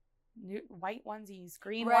like new white onesies,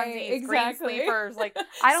 green onesies, green sleepers. Like,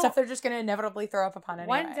 I don't stuff they're just gonna inevitably throw up upon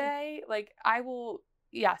anyway. One day, like, I will.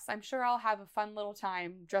 Yes, I'm sure I'll have a fun little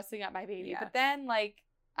time dressing up my baby. Yeah. But then, like,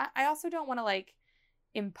 I also don't want to, like,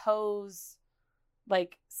 impose,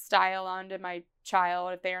 like, style onto my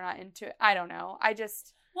child if they are not into it. I don't know.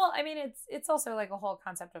 Well, I mean, it's also, like, a whole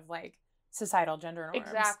concept of, like, societal gender norms.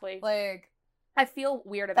 Exactly. Like, I feel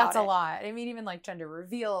weird about that's a lot. I mean, even, like, gender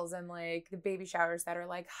reveals and, like, the baby showers that are,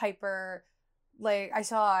 like, hyper. Like, I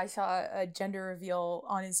saw a gender reveal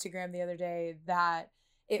on Instagram the other day that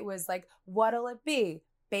it was like, what'll it be?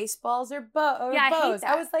 Baseballs or bows? I hate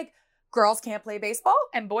that. I was like, girls can't play baseball?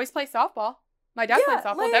 And boys play softball. My dad played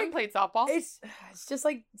softball. Like, Devin played softball. It's just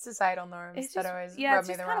like societal norms that always rub me the wrong way. It's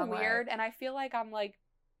just kind of weird. And I feel like I'm like,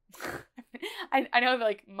 I know,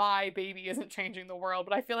 like, my baby isn't changing the world,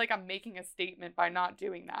 but I feel like I'm making a statement by not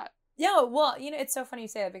doing that. Yeah, well, you know, it's so funny you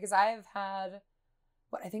say that, because I've had,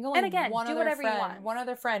 I think only one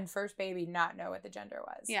other friend, first baby, not know what the gender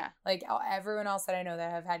was. Yeah. Like, everyone else that I know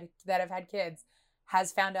that have had kids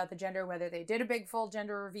has found out the gender, whether they did a big full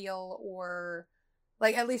gender reveal or,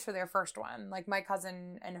 like, at least for their first one. Like, my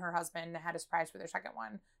cousin and her husband had a surprise for their second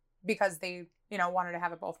one because they, you know, wanted to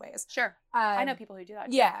have it both ways. Sure. I know people who do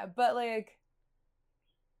that too. Yeah, but, like,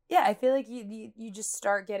 yeah, I feel like you just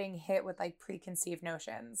start getting hit with, like, preconceived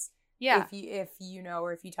notions. Yeah. If you know,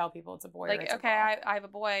 or if you tell people it's a boy, like, or it's okay, a girl. I have a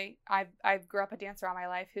boy. I grew up a dancer all my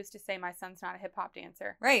life. Who's to say my son's not a hip hop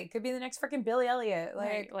dancer? Right. Could be the next freaking Billy Elliot.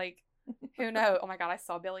 Like who knows? Oh my God, I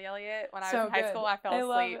saw Billy Elliot when I was in high school. I fell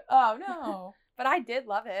asleep. Oh no. But I did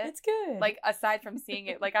love it. It's good. Like, aside from seeing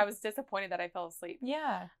it, like, I was disappointed that I fell asleep.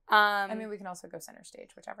 Yeah. I mean, we can also go center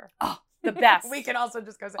stage, whichever. Oh, the best. We can also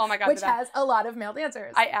just go center. Oh my God, which has a lot of male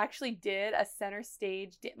dancers. I actually did a center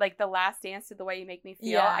stage, like, the last dance to The Way You Make Me Feel.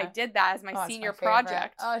 Yeah. I did that as my senior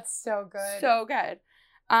project. Oh, it's so good. So good.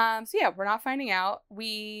 So yeah, we're not finding out.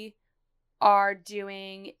 We are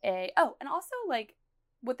doing and also, like,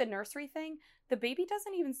 with the nursery thing, the baby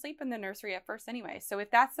doesn't even sleep in the nursery at first anyway. So if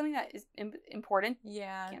that's something that is important,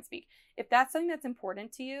 can't speak. If that's something that's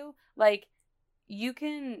important to you, like, you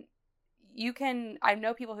can, I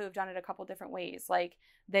know people who have done it a couple different ways. Like,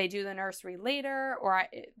 they do the nursery later, or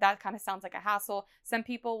that kind of sounds like a hassle. Some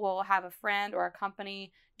people will have a friend or a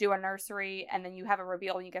company do a nursery, and then you have a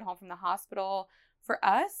reveal when you get home from the hospital. For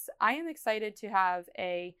us, I am excited to have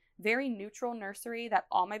a very neutral nursery that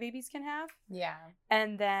all my babies can have. Yeah.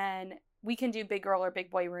 And then we can do big girl or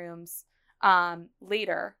big boy rooms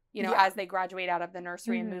later, you know, as they graduate out of the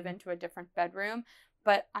nursery and move into a different bedroom.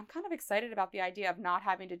 But I'm kind of excited about the idea of not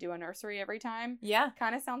having to do a nursery every time. Yeah.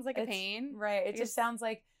 Kind of sounds like a pain. Right. It just sounds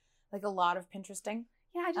like a lot of Pinteresting.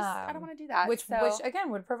 Yeah, I don't want to do that. Which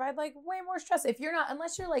again would provide, like, way more stress if you're not,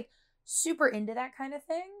 unless you're, like, super into that kind of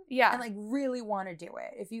thing. Yeah. And, like, really want to do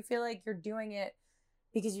it. If you feel like you're doing it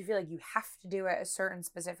because you feel like you have to do it a certain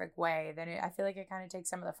specific way, then I feel like it kind of takes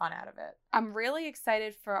some of the fun out of it. I'm really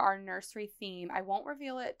excited for our nursery theme. I won't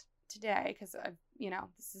reveal it today because,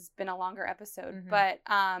 this has been a longer episode. But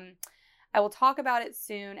I will talk about it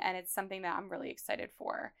soon, and it's something that I'm really excited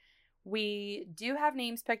for. We do have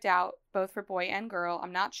names picked out, both for boy and girl.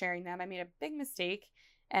 I'm not sharing them. I made a big mistake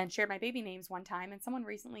and shared my baby names one time, and someone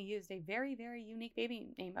recently used a very, very unique baby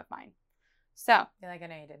name of mine. So you're like, I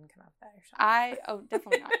know you didn't come up with that yourself.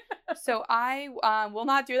 Definitely not. So I will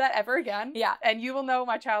not do that ever again. Yeah. And you will know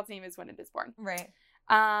my child's name is when it is born. Right.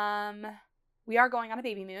 We are going on a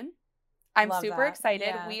baby moon. I'm super excited.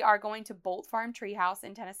 Yeah. We are going to Bolt Farm Treehouse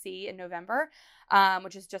in Tennessee in November,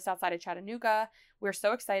 which is just outside of Chattanooga. We're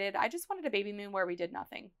so excited. I just wanted a baby moon where we did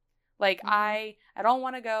nothing. Like, I don't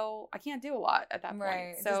want to go. I can't do a lot at that point.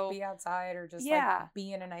 Right. So just be outside or just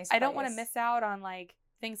be in a nice place. I don't want to miss out on like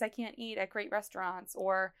things I can't eat at great restaurants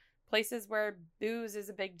or places where booze is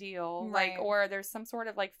a big deal, right. like, or there's some sort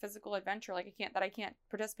of like physical adventure like I can't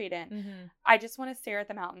participate in. Mm-hmm. I just want to stare at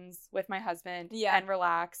the mountains with my husband and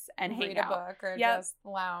relax and read hang a out. book or just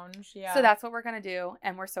lounge. Yeah. So that's what we're gonna do,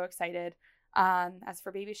 and we're so excited. As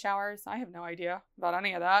for baby showers, I have no idea about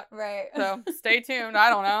any of that. Right. So stay tuned. I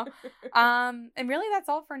don't know. And really, that's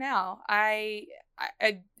all for now.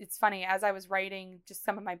 It's funny, as I was writing just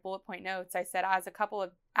some of my bullet point notes, I said as of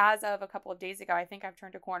a couple of days ago, I think I've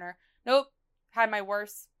turned a corner. Nope. Had my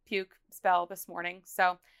worst puke spell this morning.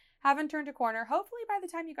 So haven't turned a corner. Hopefully by the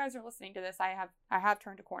time you guys are listening to this, I have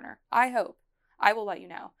turned a corner. I hope. I will let you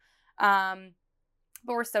know.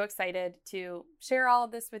 But we're so excited to share all of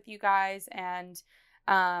this with you guys, and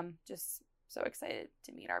just so excited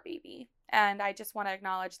to meet our baby. And I just want to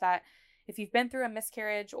acknowledge that if you've been through a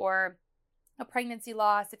miscarriage or a pregnancy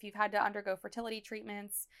loss, if you've had to undergo fertility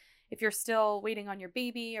treatments, if you're still waiting on your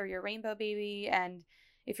baby or your rainbow baby, and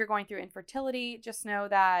if you're going through infertility, just know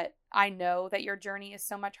that I know that your journey is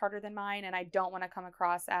so much harder than mine, and I don't want to come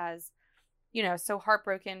across as, so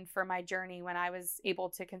heartbroken for my journey when I was able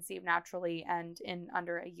to conceive naturally and in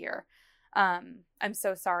under a year. I'm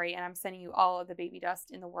so sorry, and I'm sending you all of the baby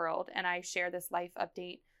dust in the world, and I share this life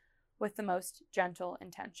update with the most gentle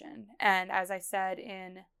intention. And as I said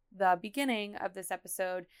in the beginning of this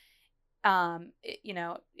episode,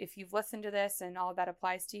 if you've listened to this and all of that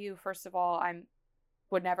applies to you, first of all,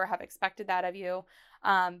 would never have expected that of you.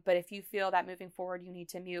 But if you feel that moving forward, you need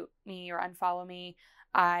to mute me or unfollow me,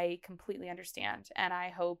 I completely understand. And I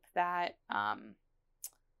hope that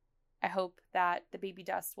the baby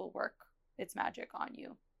dust will work its magic on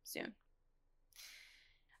you soon.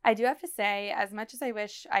 I do have to say, as much as I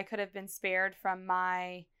wish I could have been spared from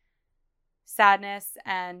my sadness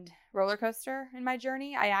and roller coaster in my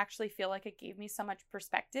journey, I actually feel like it gave me so much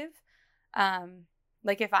perspective.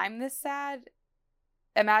 Like, if I'm this sad,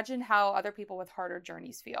 imagine how other people with harder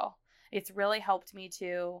journeys feel. It's really helped me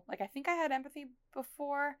to, like, I think I had empathy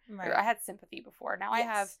before, or I had sympathy before. Now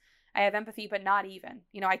yes. I have empathy, but not even.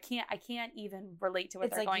 I can't even relate to what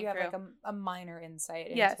they're going through. It's like you have like a minor insight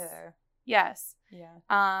into. Yes.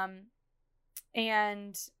 Yeah.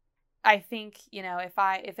 And I think,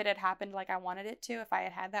 if it had happened like I wanted it to, if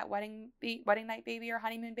I had that wedding night baby or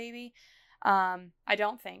honeymoon baby, I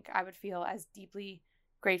don't think I would feel as deeply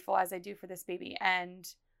grateful as I do for this baby. And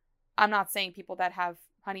I'm not saying people that have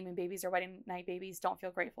honeymoon babies or wedding night babies don't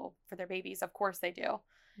feel grateful for their babies. Of course they do.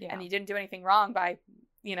 Yeah. And you didn't do anything wrong by,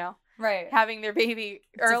 having their baby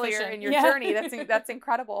earlier in your journey. That's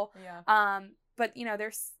incredible. Yeah. But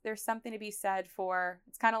there's something to be said for,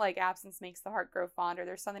 it's kind of like absence makes the heart grow fonder.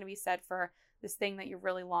 There's something to be said for this thing that you're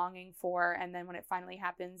really longing for, and then when it finally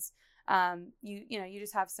happens, you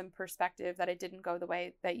just have some perspective that it didn't go the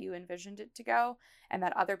way that you envisioned it to go, and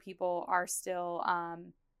that other people are still,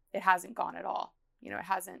 it hasn't gone at all. It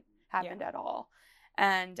hasn't happened at all.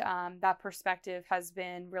 And that perspective has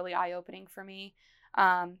been really eye-opening for me.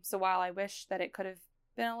 So while I wish that it could have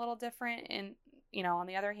been a little different, and on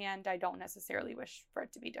the other hand, I don't necessarily wish for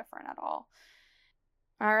it to be different at all.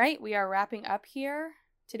 All right, we are wrapping up here.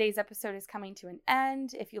 Today's episode is coming to an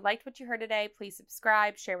end. If you liked what you heard today, please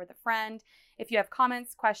subscribe, share with a friend. If you have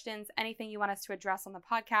comments, questions, anything you want us to address on the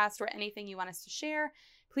podcast, or anything you want us to share,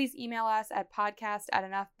 please email us at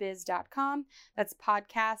podcast@enoughbiz.com. That's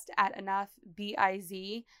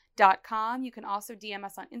podcast@enoughbiz.com. You can also DM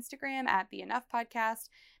us on Instagram @TheEnoughPodcast.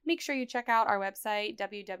 Make sure you check out our website,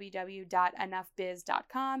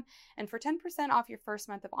 www.enoughbiz.com. And for 10% off your first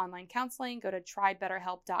month of online counseling, go to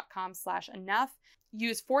trybetterhelp.com/enough.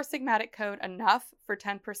 Use 4 Sigmatic code ENOUGH for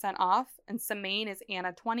 10% off. And Semaine is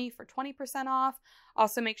Anna20 for 20% off.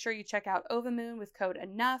 Also, make sure you check out Ovamoon with code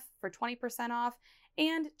ENOUGH for 20% off.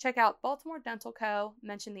 And check out Baltimore Dental Co.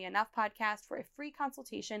 Mention the Enough Podcast for a free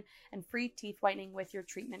consultation and free teeth whitening with your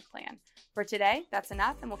treatment plan. For today, that's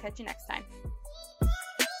enough, and we'll catch you next time.